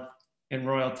 per month in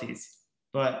royalties,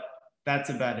 but that's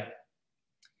about it.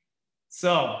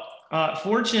 So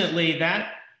fortunately,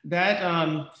 that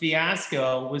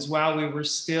fiasco was while we were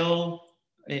still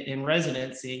in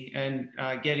residency and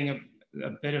getting a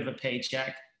bit of a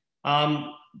paycheck.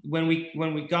 When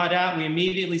we got out, we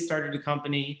immediately started a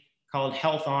company called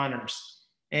Health Honors.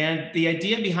 And the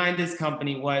idea behind this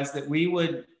company was that we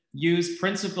would use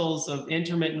principles of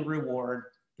intermittent reward,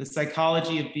 the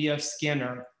psychology of B.F.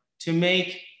 Skinner, to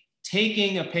make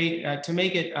taking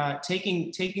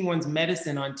one's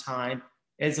medicine on time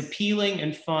as appealing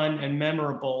and fun and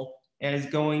memorable as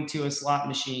going to a slot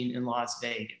machine in Las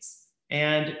Vegas.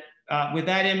 And with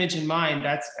that image in mind,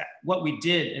 that's what we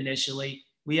did initially.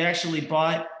 We actually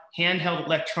bought handheld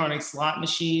electronic slot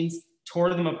machines, tore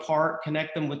them apart,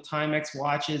 connect them with Timex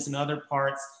watches and other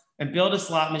parts, and build a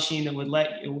slot machine that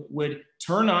would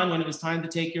turn on when it was time to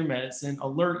take your medicine,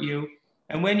 alert you,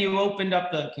 and when you opened up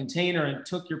the container and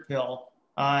took your pill,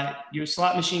 your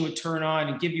slot machine would turn on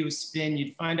and give you a spin.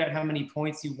 You'd find out how many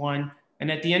points you won,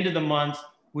 and at the end of the month,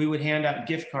 we would hand out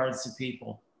gift cards to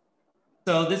people.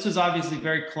 So this was obviously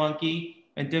very clunky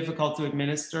and difficult to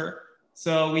administer.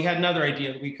 So we had another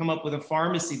idea. We come up with a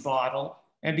pharmacy bottle.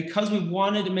 And because we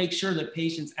wanted to make sure that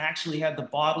patients actually had the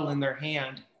bottle in their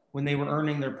hand when they were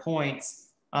earning their points,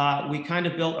 we kind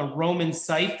of built a Roman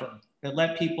cipher that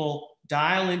let people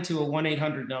dial into a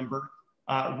 1-800 number,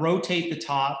 rotate the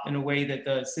top in a way that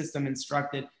the system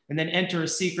instructed, and then enter a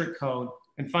secret code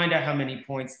and find out how many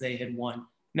points they had won.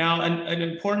 Now, an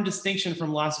important distinction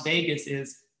from Las Vegas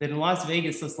is that in Las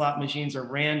Vegas, the slot machines are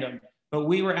random, but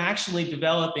we were actually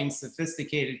developing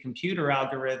sophisticated computer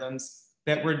algorithms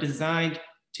that were designed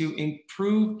to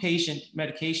improve patient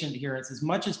medication adherence as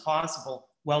much as possible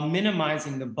while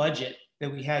minimizing the budget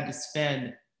that we had to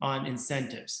spend on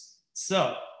incentives.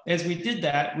 So as we did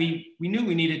that, we knew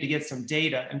we needed to get some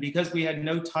data. And because we had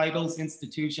no titles,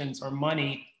 institutions, or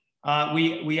money,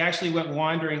 we actually went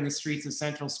wandering the streets of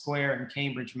Central Square in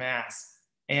Cambridge, Mass,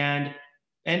 and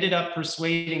ended up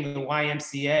persuading the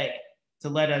YMCA to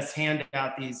let us hand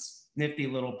out these nifty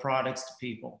little products to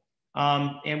people.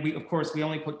 And we, of course, we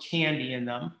only put candy in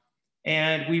them.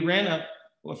 And we ran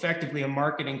effectively a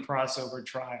marketing crossover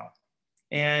trial.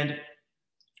 And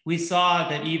we saw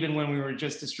that even when we were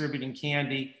just distributing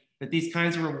candy, that these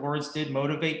kinds of rewards did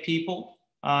motivate people.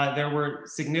 there were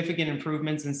significant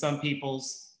improvements in some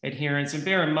people's adherence. And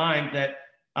bear in mind that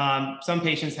some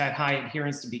patients had high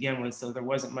adherence to begin with, so there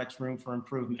wasn't much room for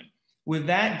improvement. With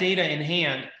that data in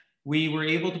hand, we were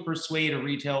able to persuade a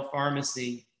retail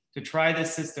pharmacy to try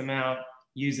this system out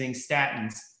using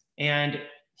statins. And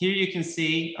here you can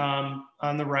see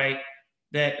on the right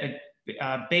that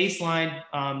a baseline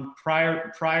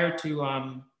prior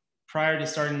to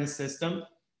starting the system,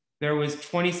 there was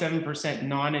 27%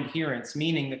 non-adherence,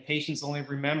 meaning that patients only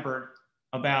remembered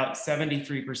about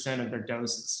 73% of their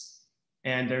doses.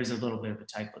 And there's a little bit of a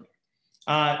typo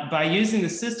there. By using the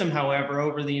system, however,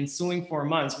 over the ensuing 4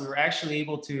 months, we were actually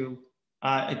able to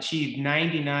achieve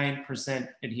 99%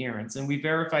 adherence. And we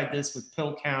verified this with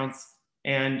pill counts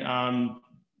and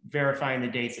verifying the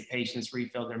dates that patients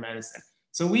refilled their medicine.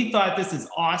 So we thought, this is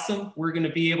awesome. We're going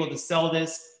to be able to sell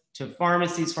this to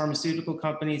pharmacies, pharmaceutical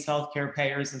companies, healthcare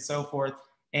payers, and so forth.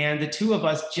 And the two of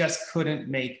us just couldn't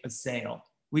make a sale.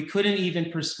 We couldn't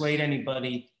even persuade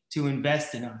anybody to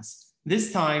invest in us.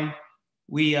 This time,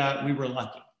 we were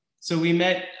lucky. So we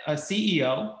met a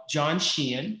CEO, John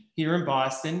Sheehan, here in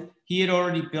Boston. He had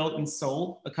already built and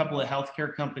sold a couple of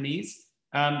healthcare companies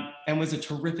and was a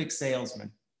terrific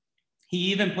salesman. He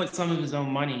even put some of his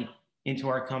own money into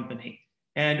our company.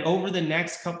 And over the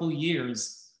next couple of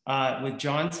years, with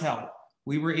John's help,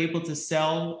 we were able to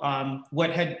sell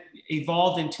what had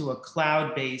evolved into a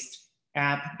cloud-based,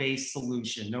 app-based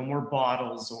solution. No more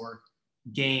bottles or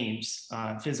games,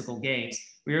 physical games.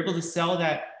 We were able to sell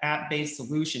that app-based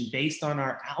solution based on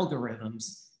our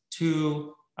algorithms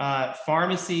to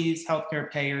pharmacies, healthcare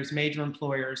payers, major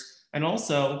employers, and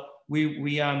also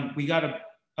we got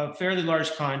a fairly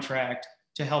large contract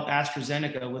to help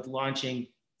AstraZeneca with launching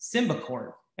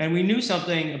Symbicort. And we knew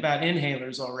something about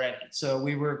inhalers already, so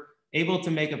we were able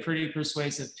to make a pretty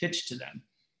persuasive pitch to them.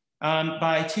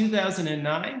 By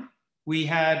 2009, we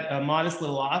had a modest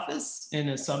little office in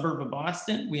a suburb of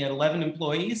Boston. We had 11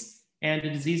 employees, and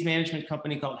a disease management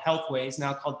company called Healthways,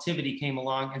 now called Tivity, came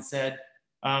along and said,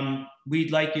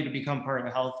 we'd like you to become part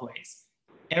of Healthways.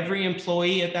 Every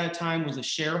employee at that time was a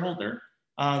shareholder.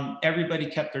 Everybody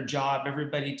kept their job.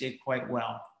 Everybody did quite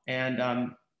well.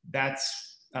 And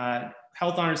that's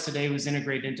Health Honors Today was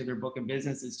integrated into their book of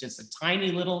business. It's just a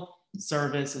tiny little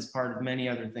service as part of many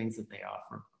other things that they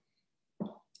offer.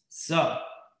 So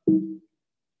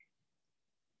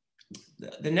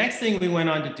the next thing we went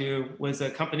on to do was a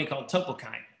company called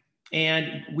Topokine.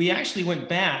 And we actually went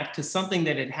back to something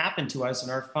that had happened to us in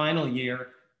our final year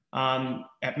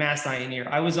at Mass Eye and Ear.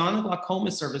 I was on the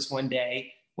glaucoma service one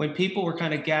day when people were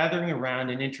kind of gathering around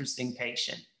an interesting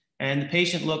patient. And the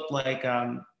patient looked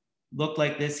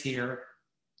like this here.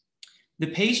 The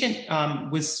patient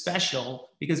was special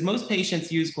because most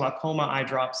patients use glaucoma eye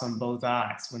drops on both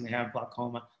eyes when they have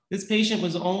glaucoma. This patient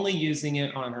was only using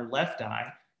it on her left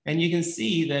eye. And you can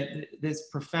see that this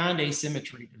profound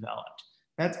asymmetry developed.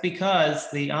 That's because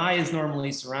the eye is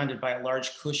normally surrounded by a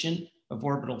large cushion of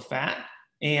orbital fat.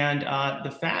 And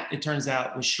the fat, it turns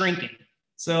out, was shrinking.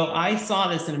 So I saw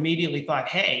this and immediately thought,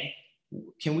 hey,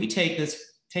 can we take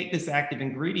this active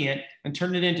ingredient and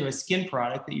turn it into a skin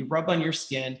product that you rub on your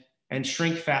skin and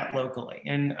shrink fat locally?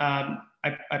 And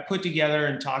I put together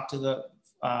and talked to the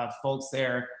folks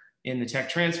there in the tech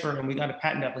transfer, and we got a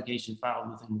patent application filed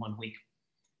within 1 week.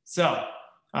 So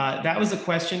that was a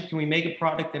question. Can we make a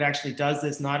product that actually does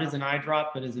this, not as an eye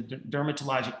drop, but as a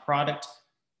dermatologic product?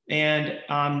 And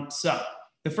so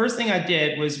the first thing I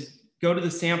did was go to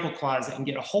the sample closet and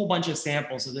get a whole bunch of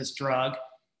samples of this drug.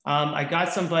 I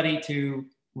got somebody to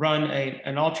run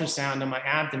an ultrasound on my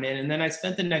abdomen, and then I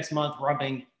spent the next month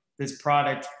rubbing this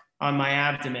product on my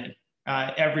abdomen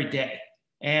every day.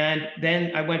 And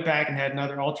then I went back and had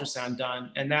another ultrasound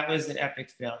done, and that was an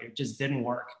epic failure. It just didn't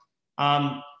work.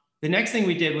 The next thing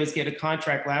we did was get a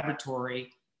contract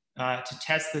laboratory to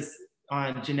test this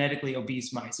on genetically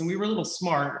obese mice. And we were a little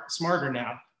smarter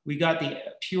now. We got the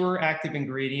pure active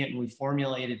ingredient and we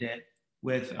formulated it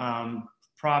with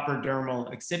proper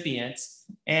dermal excipients,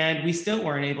 and we still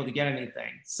weren't able to get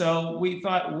anything. So we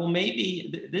thought, well,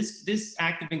 maybe this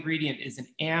active ingredient is an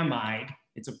amide.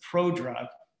 It's a prodrug,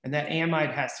 and that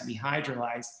amide has to be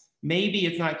hydrolyzed. Maybe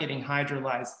it's not getting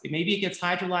hydrolyzed. Maybe it gets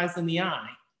hydrolyzed in the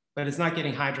eye, but it's not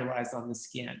getting hydrolyzed on the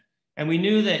skin. And we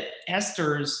knew that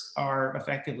esters are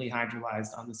effectively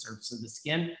hydrolyzed on the surface of the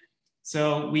skin.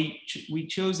 So we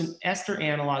chose an ester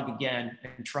analog again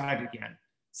and tried again.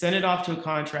 Sent it off to a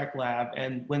contract lab.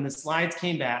 And when the slides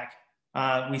came back,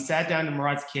 we sat down in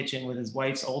Murat's kitchen with his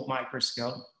wife's old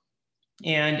microscope.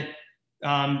 And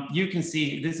you can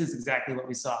see, this is exactly what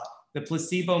we saw. The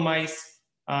placebo mice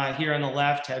here on the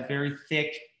left had very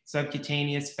thick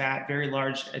subcutaneous fat, very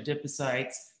large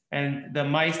adipocytes. And the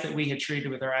mice that we had treated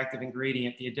with our active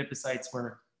ingredient, the adipocytes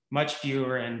were much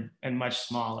fewer and much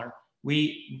smaller.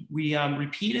 We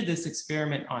repeated this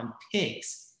experiment on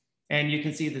pigs, and you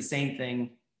can see the same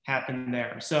thing happen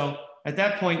there. So at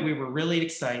that point, we were really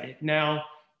excited. Now,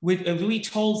 we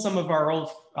told some of our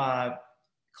old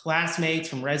classmates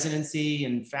from residency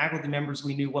and faculty members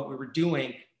we knew what we were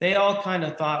doing, they all kind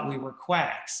of thought we were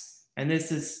quacks. And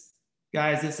this is,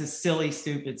 guys, this is silly,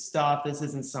 stupid stuff. This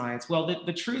isn't science. Well,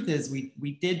 the truth is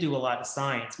we did do a lot of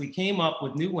science. We came up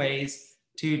with new ways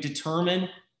to determine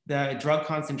the drug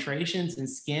concentrations in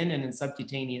skin and in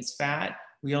subcutaneous fat.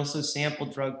 We also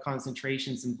sampled drug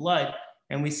concentrations in blood.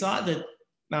 And we saw that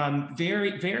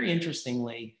very, very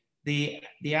interestingly, the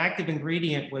active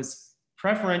ingredient was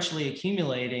preferentially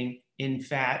accumulating in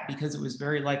fat because it was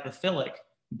very lipophilic,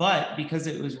 but because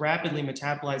it was rapidly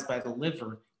metabolized by the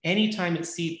liver, anytime it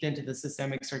seeped into the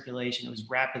systemic circulation, it was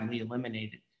rapidly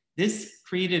eliminated. This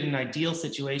created an ideal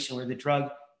situation where the drug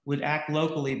would act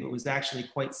locally, but was actually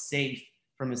quite safe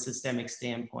from a systemic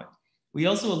standpoint. We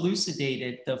also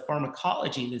elucidated the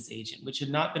pharmacology of this agent, which had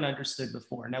not been understood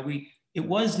before. Now, it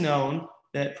was known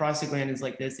that prostaglandins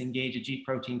like this engage a G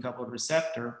protein coupled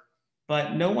receptor,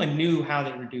 but no one knew how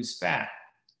they reduce fat.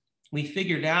 We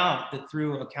figured out that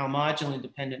through a calmodulin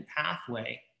dependent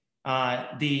pathway,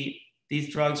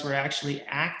 these drugs were actually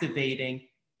activating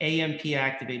AMP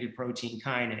activated protein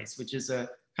kinase, which is a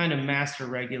kind of master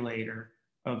regulator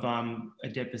of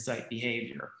adipocyte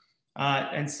behavior.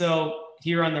 And so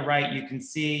here on the right, you can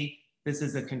see this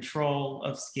is a control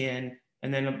of skin.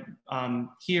 And then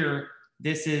here,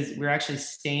 we're actually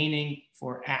staining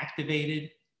for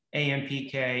activated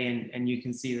AMPK, and you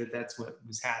can see that that's what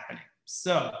was happening.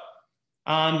 So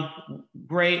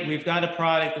great, we've got a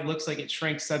product that looks like it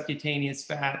shrinks subcutaneous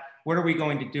fat. What are we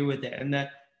going to do with it? And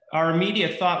our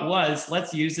immediate thought was,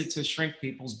 let's use it to shrink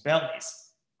people's bellies.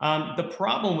 The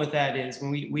problem with that is when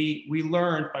we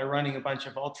learned by running a bunch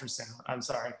of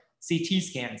CT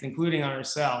scans, including on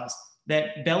ourselves,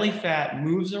 that belly fat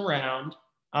moves around.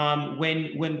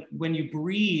 When you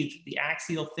breathe, the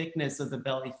axial thickness of the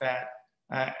belly fat,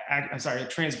 the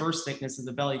transverse thickness of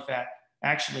the belly fat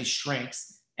actually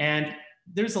shrinks. And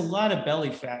there's a lot of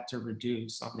belly fat to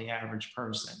reduce on the average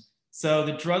person. So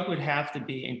the drug would have to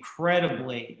be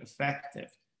incredibly effective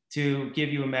to give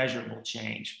you a measurable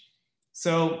change.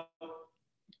 So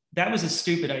that was a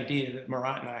stupid idea that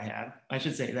Marat and I had. I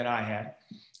should say that I had.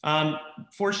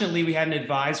 Fortunately, we had an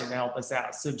advisor to help us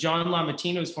out. So John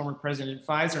LaMatino is former president of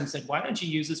Pfizer and said, why don't you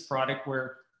use this product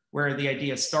where the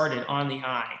idea started, on the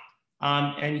eye?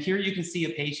 And here you can see a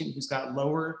patient who's got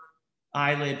lower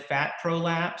eyelid fat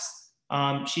prolapse.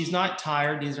 She's not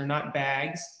tired. These are not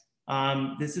bags.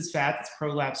 This is fat that's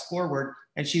prolapsed forward.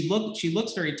 And she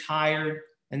looks very tired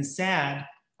and sad.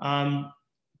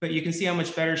 But you can see how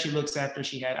much better she looks after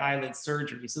she had eyelid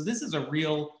surgery. So this is a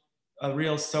real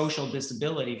social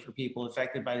disability for people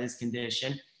affected by this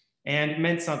condition, and it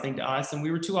meant something to us. And we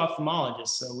were two ophthalmologists,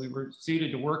 so we were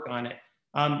suited to work on it.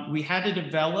 We had to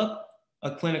develop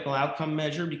a clinical outcome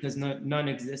measure because none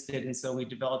existed. And so we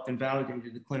developed and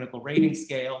validated the clinical rating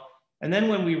scale. And then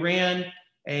when we ran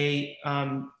a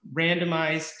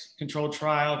randomized controlled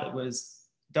trial that was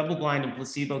double-blind and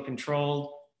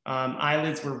placebo-controlled,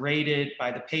 eyelids were rated by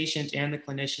the patient and the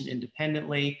clinician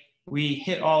independently. We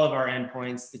hit all of our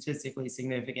endpoints, statistically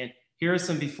significant. Here are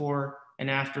some before and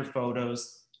after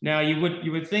photos. Now, you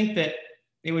would think that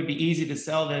it would be easy to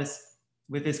sell this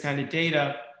with this kind of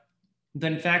data.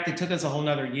 But in fact, it took us a whole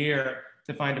nother year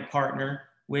to find a partner,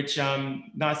 which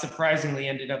not surprisingly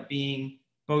ended up being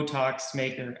Botox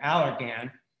maker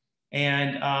Allergan.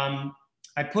 And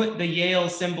I put the Yale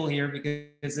symbol here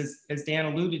because, as Dan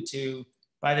alluded to,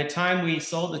 by the time we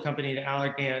sold the company to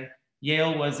Allergan,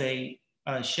 Yale was a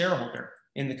shareholder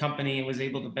in the company and was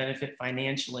able to benefit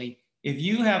financially. If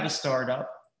you have a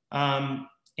startup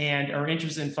and are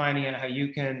interested in finding out how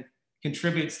you can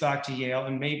contribute stock to Yale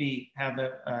and maybe have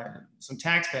some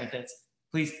tax benefits,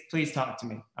 please talk to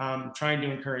me. I'm trying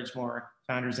to encourage more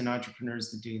founders and entrepreneurs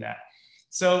to do that.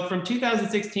 So from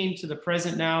 2016 to the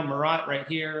present now, Marat right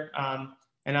here,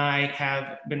 and I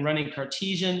have been running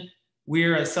Cartesian.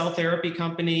 We're a cell therapy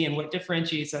company, and what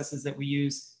differentiates us is that we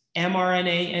use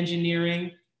mRNA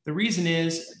engineering. The reason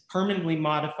is permanently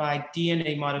modified,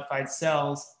 DNA modified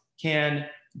cells can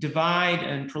divide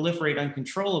and proliferate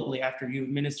uncontrollably after you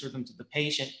administer them to the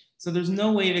patient. So there's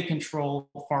no way to control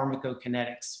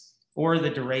pharmacokinetics or the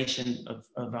duration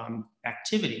of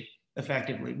activity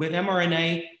effectively. With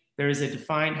mRNA, there is a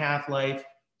defined half-life.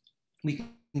 We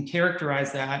can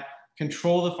characterize that,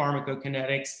 control the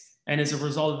pharmacokinetics, And as a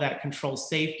result of that, control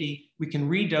safety. We can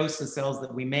redose the cells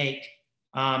that we make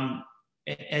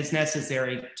as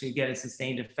necessary to get a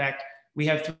sustained effect. We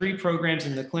have 3 programs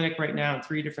in the clinic right now in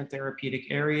 3 different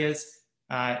therapeutic areas,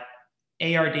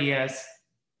 ARDS,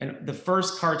 and the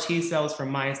first CAR T cells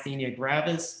from myasthenia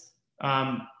gravis,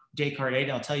 Descartes 8,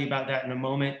 I'll tell you about that in a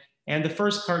moment, and the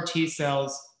first CAR T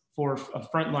cells for a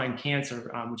frontline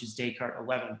cancer, which is Descartes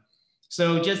 11.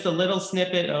 So just a little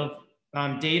snippet of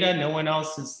data. No one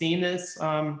else has seen this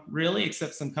really,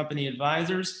 except some company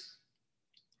advisors.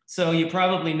 So you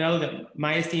probably know that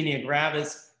myasthenia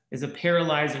gravis is a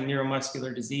paralyzing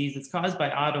neuromuscular disease. It's caused by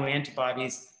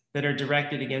autoantibodies that are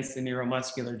directed against the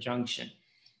neuromuscular junction.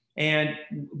 And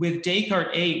with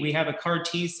Descartes 8, we have a CAR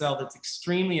T cell that's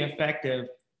extremely effective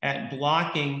at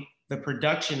blocking the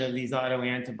production of these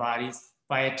autoantibodies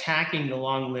by attacking the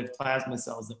long-lived plasma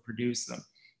cells that produce them.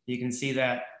 You can see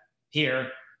that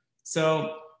here.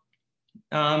 So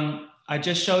I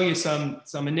just show you some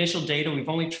initial data. We've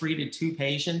only treated 2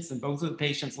 patients, and both of the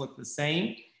patients look the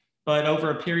same. But over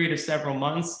a period of several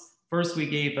months, first we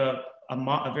gave a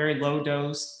very low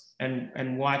dose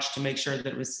and watched to make sure that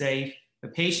it was safe. The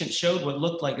patient showed what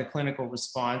looked like a clinical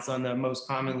response on the most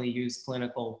commonly used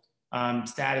clinical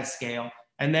status scale,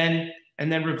 and then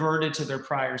reverted to their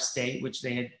prior state, which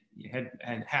they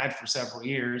had for several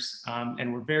years,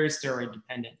 and were very steroid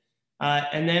dependent.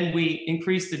 And then we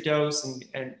increased the dose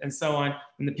and so on,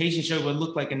 and the patient showed what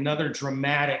looked like another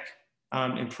dramatic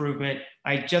improvement.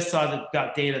 I just saw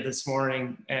that data this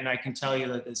morning, and I can tell you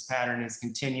that this pattern is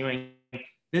continuing.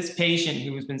 This patient,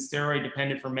 who has been steroid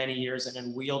dependent for many years and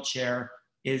in a wheelchair,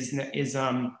 is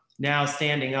now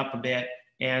standing up a bit,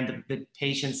 and the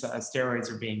patient's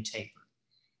steroids are being tapered.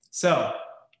 So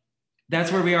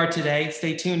that's where we are today.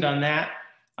 Stay tuned on that.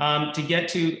 To get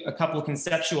to a couple of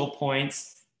conceptual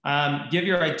points, give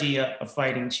your idea a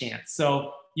fighting chance.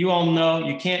 So you all know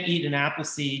you can't eat an apple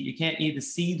seed, you can't eat a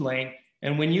seedling.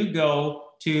 And when you go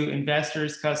to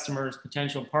investors, customers,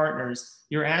 potential partners,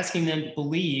 you're asking them to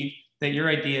believe that your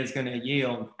idea is going to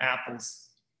yield apples.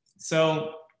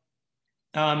 So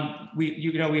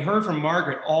we heard from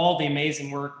Margaret all the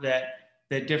amazing work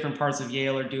that different parts of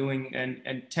Yale are doing,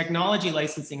 and technology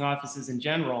licensing offices in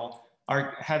general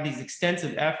have these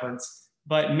extensive efforts,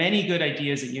 but many good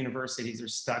ideas at universities are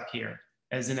stuck here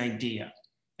as an idea.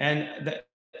 And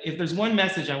if there's one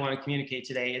message I want to communicate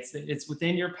today, it's that it's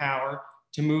within your power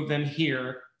to move them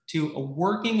here to a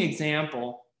working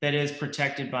example that is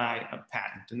protected by a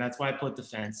patent. And that's why I put the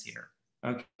fence here.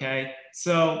 Okay,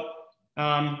 so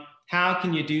how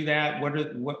can you do that?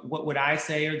 What would I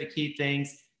say are the key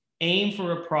things? Aim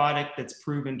for a product that's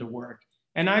proven to work.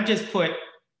 And I've just put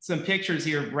some pictures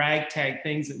here of ragtag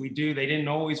things that we do. They didn't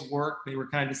always work. They were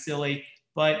kind of silly,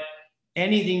 but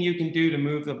anything you can do to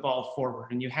move the ball forward.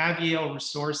 And you have Yale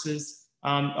resources.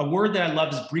 A word that I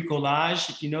love is bricolage.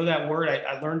 If you know that word,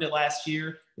 I learned it last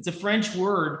year. It's a French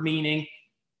word meaning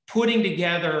putting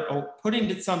together or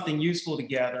putting something useful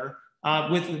together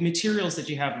with the materials that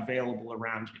you have available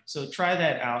around you. So try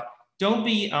that out. Don't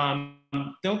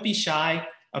be shy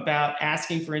about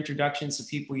asking for introductions to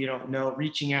people you don't know,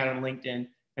 reaching out on LinkedIn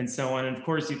and so on. And of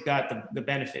course, you've got the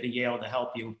benefit of Yale to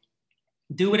help you.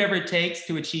 Do whatever it takes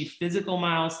to achieve physical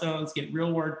milestones, get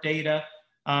real world data,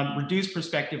 reduce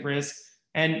prospective risk.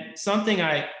 And something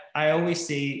I always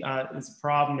see as a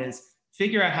problem is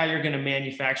figure out how you're going to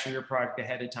manufacture your product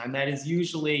ahead of time. That is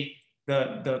usually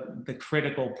the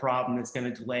critical problem that's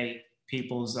going to delay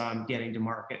people's getting to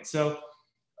market. So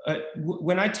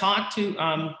when I talk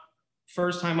to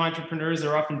first-time entrepreneurs,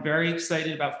 they're often very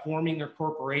excited about forming their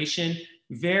corporation,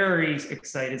 very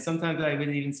excited. Sometimes I would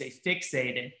even say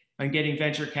fixated on getting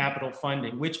venture capital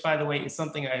funding, which, by the way, is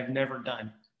something I have never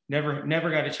done. Never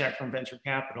got a check from venture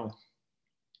capital.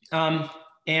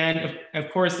 And of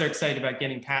course, they're excited about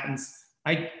getting patents.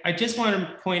 I just want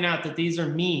to point out that these are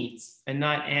means and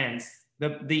not ends.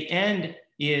 The end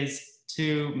is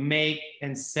to make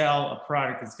and sell a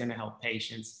product that's going to help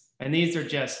patients. And these are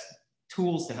just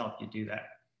tools to help you do that.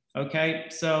 Okay,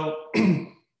 so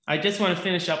I just want to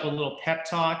finish up with a little pep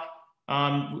talk.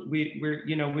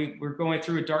 We're going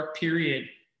through a dark period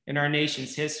in our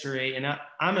nation's history, and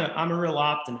I'm a real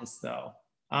optimist, though,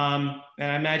 and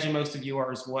I imagine most of you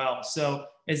are as well. So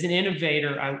as an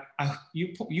innovator,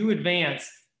 you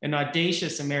advance an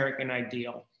audacious American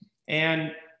ideal,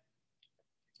 and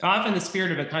often the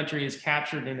spirit of a country is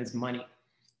captured in its money.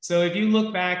 So if you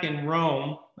look back in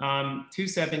Rome,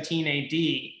 217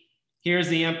 AD, here's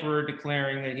the emperor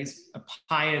declaring that he's a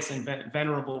pious and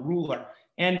venerable ruler.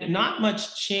 And not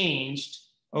much changed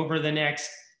over the next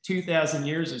 2,000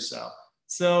 years or so.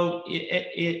 So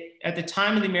at the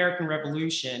time of the American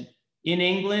Revolution, in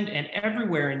England and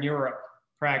everywhere in Europe,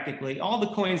 practically. All the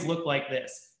coins look like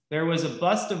this. There was a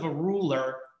bust of a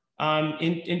ruler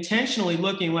intentionally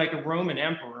looking like a Roman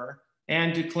emperor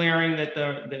and declaring that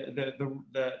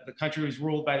the country was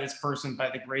ruled by this person by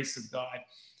the grace of God.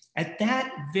 At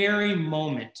that very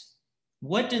moment,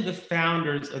 what did the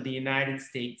founders of the United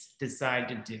States decide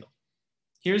to do?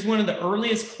 Here's one of the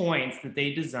earliest coins that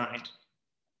they designed.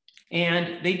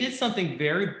 And they did something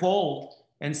very bold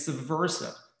and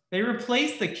subversive. They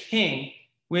replaced the king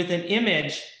with an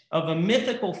image of a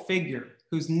mythical figure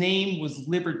whose name was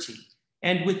Liberty.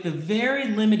 And with the very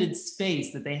limited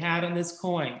space that they had on this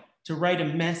coin to write a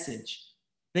message,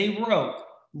 they wrote,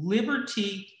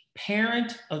 "Liberty,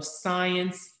 parent of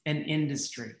science and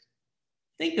industry."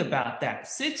 Think about that.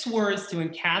 6 words to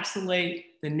encapsulate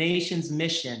the nation's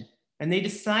mission. And they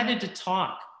decided to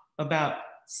talk about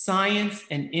science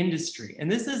and industry.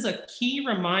 And this is a key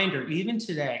reminder, even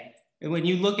today, that when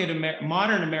you look at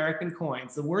modern American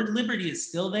coins, the word liberty is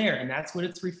still there, and that's what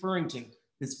it's referring to.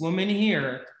 This woman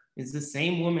here is the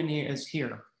same woman here as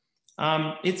here.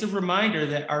 It's a reminder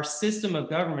that our system of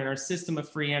government, our system of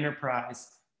free enterprise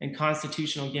and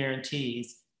constitutional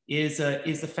guarantees is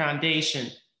the foundation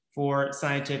for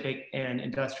scientific and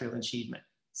industrial achievement.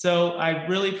 So I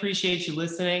really appreciate you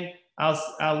listening.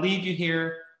 I'll leave you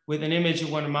here with an image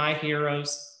of one of my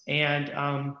heroes and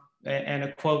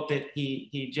a quote that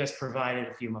he just provided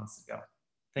a few months ago.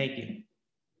 Thank you.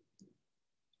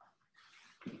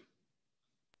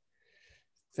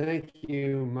 Thank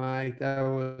you, Mike. That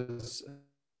was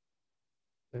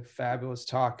a fabulous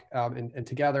talk. And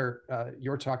together,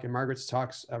 your talk and Margaret's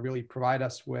talks really provide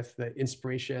us with the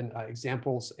inspiration,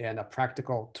 examples, and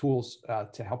practical tools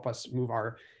to help us move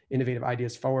our innovative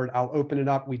ideas forward. I'll open it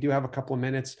up. We do have a couple of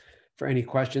minutes for any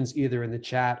questions, either in the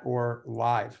chat or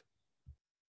live.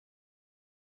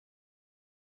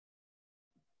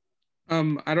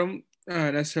 I don't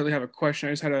necessarily have a question.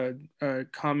 I just had a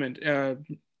comment.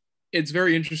 It's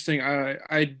very interesting.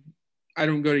 I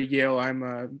don't go to Yale. I'm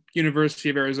a University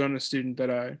of Arizona student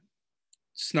that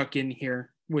snuck in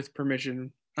here with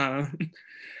permission. I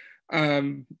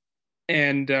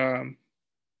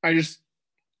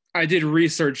did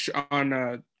research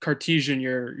on Cartesian,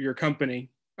 your company,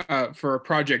 for a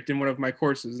project in one of my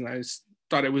courses, and I just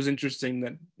thought it was interesting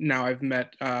that now I've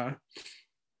met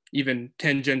even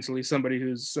tangentially somebody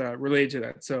who's related to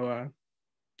that. So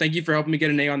thank you for helping me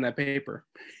get an A on that paper.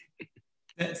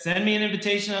 Send me an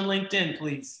invitation on LinkedIn,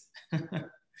 please.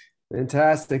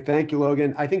 Fantastic. Thank you,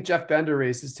 Logan. I think Jeff Bender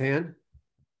raised his hand.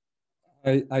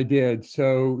 I did.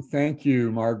 So thank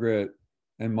you, Margaret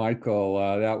and Michael.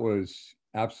 That was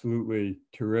absolutely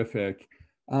terrific.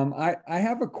 I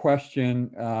have a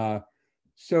question.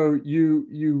 So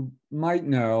you might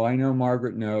know, I know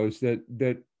Margaret knows,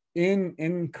 that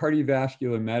in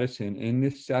cardiovascular medicine, in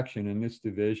this section, in this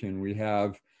division, we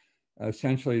have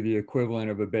essentially the equivalent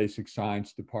of a basic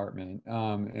science department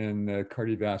in the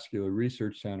Cardiovascular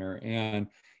Research Center. And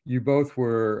you both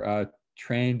were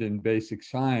trained in basic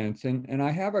science. And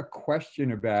I have a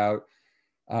question about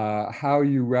how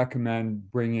you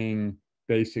recommend bringing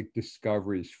basic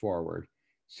discoveries forward.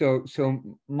 So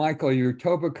Michael, your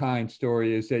Topokine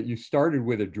story is that you started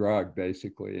with a drug,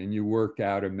 basically, and you worked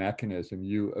out a mechanism.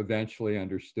 You eventually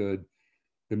understood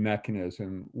the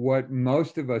mechanism. What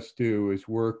most of us do is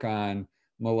work on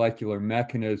molecular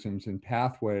mechanisms and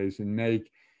pathways and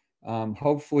make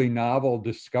hopefully novel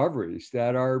discoveries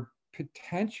that are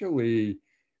potentially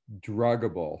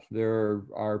druggable. There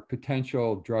are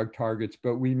potential drug targets,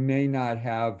 but we may not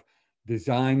have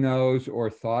designed those or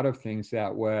thought of things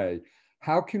that way.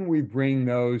 How can we bring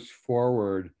those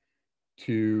forward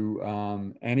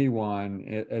to anyone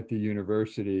at the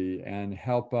university and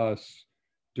help us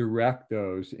direct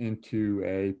those into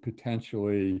a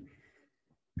potentially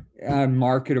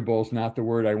marketable is not the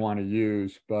word I want to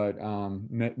use, but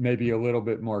maybe a little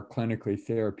bit more clinically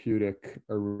therapeutic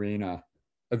arena,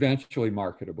 eventually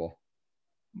marketable?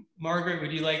 Margaret,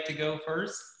 would you like to go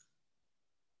first?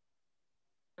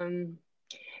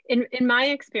 In my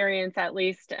experience, at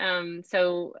least,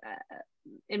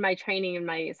 in my training, in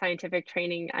my scientific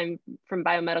training, I'm from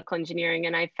biomedical engineering,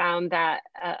 and I found that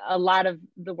a lot of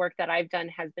the work that I've done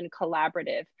has been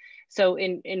collaborative. So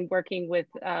in working with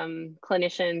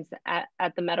clinicians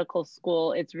at the medical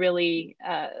school, it's really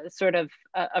sort of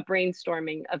a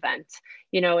brainstorming event,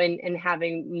 you know, and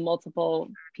having multiple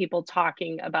people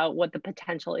talking about what the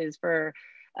potential is for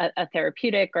a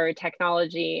therapeutic or a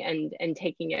technology, and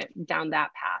taking it down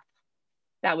that path.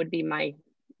 That would be my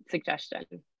suggestion.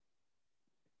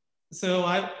 So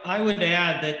I would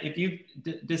add that if you've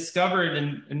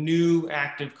discovered a new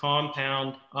active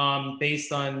compound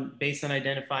based on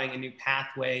identifying a new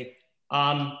pathway,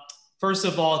 first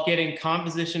of all, getting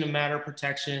composition of matter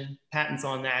protection patents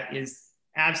on that is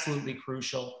absolutely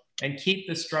crucial, and keep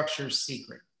the structures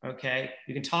secret. Okay,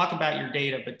 you can talk about your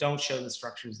data, but don't show the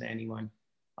structures to anyone.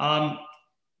 What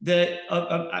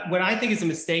I think is a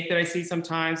mistake that I see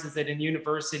sometimes is that in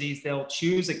universities, they'll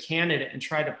choose a candidate and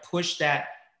try to push that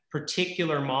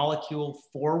particular molecule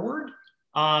forward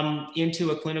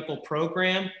into a clinical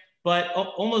program. But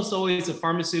almost always the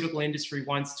pharmaceutical industry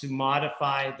wants to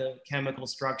modify the chemical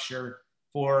structure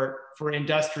for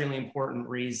industrially important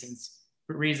reasons,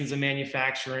 for reasons of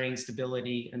manufacturing,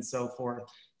 stability, and so forth.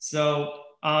 So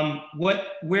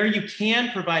where you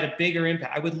can provide a bigger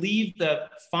impact, I would leave the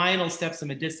final steps of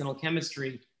medicinal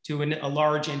chemistry to a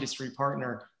large industry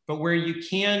partner, but where you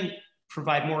can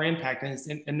provide more impact, and it's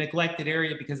a neglected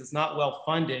area because it's not well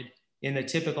funded in the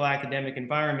typical academic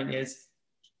environment, is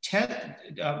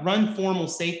run formal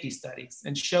safety studies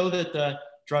and show that the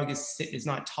drug is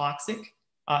not toxic,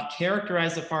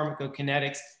 characterize the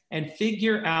pharmacokinetics, and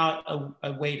figure out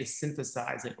a way to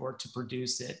synthesize it or to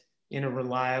produce it in a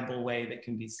reliable way that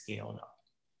can be scaled up.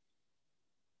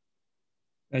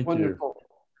 Thank Wonderful. you.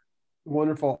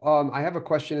 Wonderful. I have a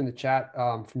question in the chat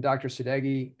from Dr.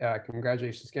 Sadeghi.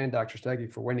 Congratulations again, Dr.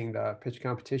 Sadeghi, for winning the pitch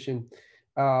competition.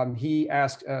 He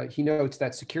asked, he notes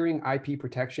that securing IP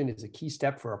protection is a key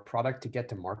step for a product to get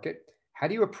to market. How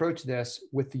do you approach this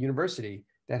with the university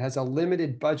that has a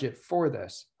limited budget for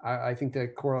this? I think the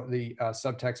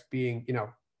subtext being, you know,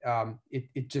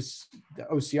 the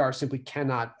OCR simply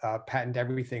cannot patent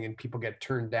everything, and people get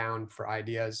turned down for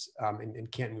ideas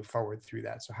and can't move forward through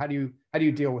that. So how do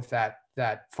you deal with that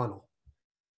funnel?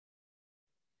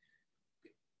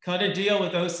 Cut a deal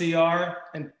with OCR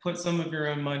and put some of your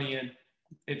own money in.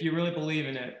 If you really believe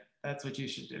in it, that's what you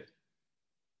should do.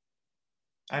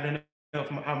 I don't know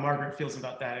how Margaret feels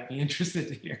about that. I'd be interested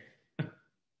to hear.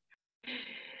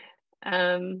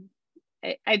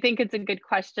 I think it's a good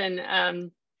question.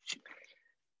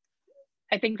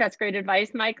 I think that's great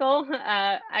advice, Michael.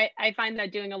 I find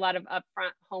that doing a lot of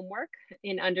upfront homework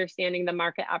in understanding the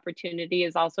market opportunity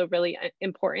is also really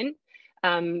important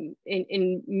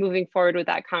in moving forward with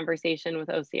that conversation with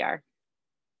OCR.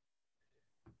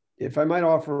 If I might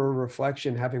offer a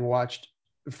reflection, having watched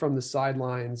from the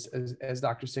sidelines as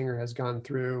Dr. Singer has gone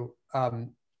through,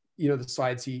 you know, the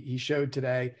slides he showed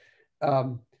today,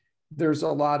 there's a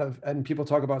lot of, and people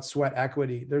talk about sweat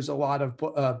equity. There's a lot of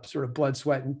sort of blood,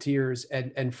 sweat, and tears,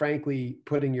 and frankly,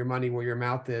 putting your money where your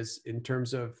mouth is in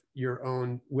terms of your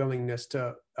own willingness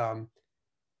to,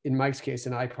 in Mike's case,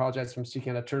 and I apologize for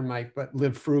speaking out of turn, Mike, but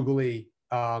live frugally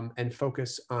and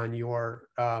focus on your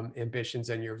ambitions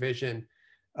and your vision,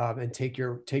 and take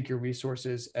your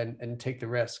resources and take the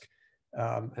risk.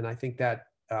 And I think that,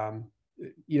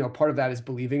 you know, part of that is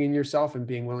believing in yourself and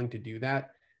being willing to do that.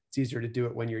 It's easier to do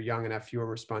it when you're young and have fewer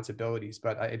responsibilities,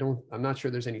 but I'm not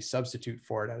sure there's any substitute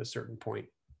for it at a certain point.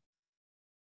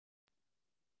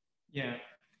 Yeah,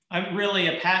 getting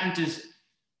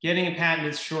a patent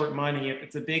is short money. If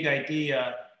it's a big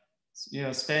idea, you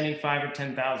know, spending $5,000 or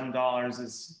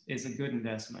 $10,000 is a good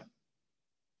investment.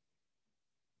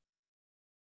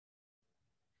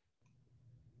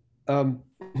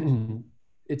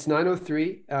 It's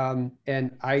 9:03,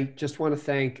 and I just want to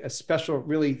thank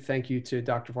really thank you to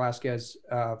Dr. Velasquez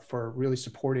for really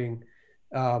supporting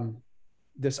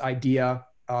this idea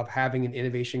of having an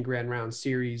Innovation Grand Round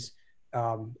series,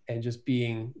 and just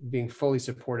being fully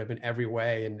supportive in every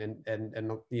way, and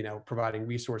you know, providing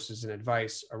resources and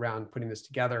advice around putting this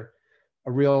together.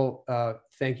 A real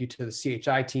thank you to the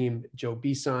CHI team, Joe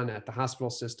Bison at the hospital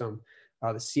system,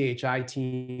 the CHI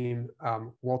team,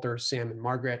 Walter, Sam, and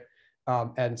Margaret.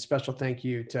 And special thank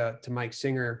you to Mike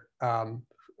Singer,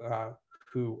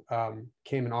 who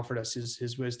came and offered us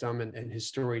his wisdom and his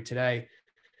story today,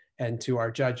 and to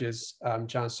our judges,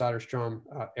 John Soderstrom,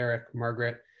 Eric,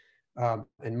 Margaret,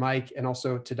 and Mike, and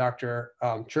also to Dr.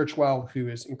 Churchwell, who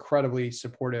is incredibly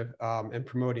supportive and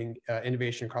promoting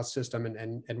innovation across the system,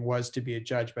 and was to be a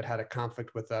judge, but had a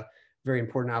conflict with a very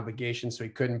important obligation, so he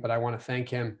couldn't. But I want to thank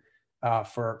him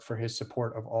for his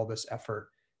support of all this effort.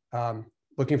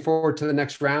 Looking forward to the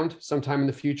next round sometime in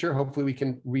the future. Hopefully we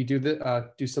can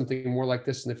do something more like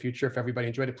this in the future. If everybody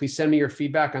enjoyed it, please send me your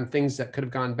feedback on things that could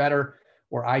have gone better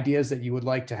or ideas that you would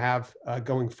like to have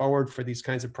going forward for these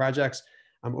kinds of projects.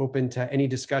 I'm open to any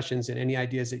discussions and any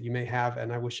ideas that you may have,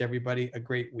 and I wish everybody a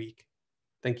great week.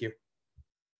 Thank you.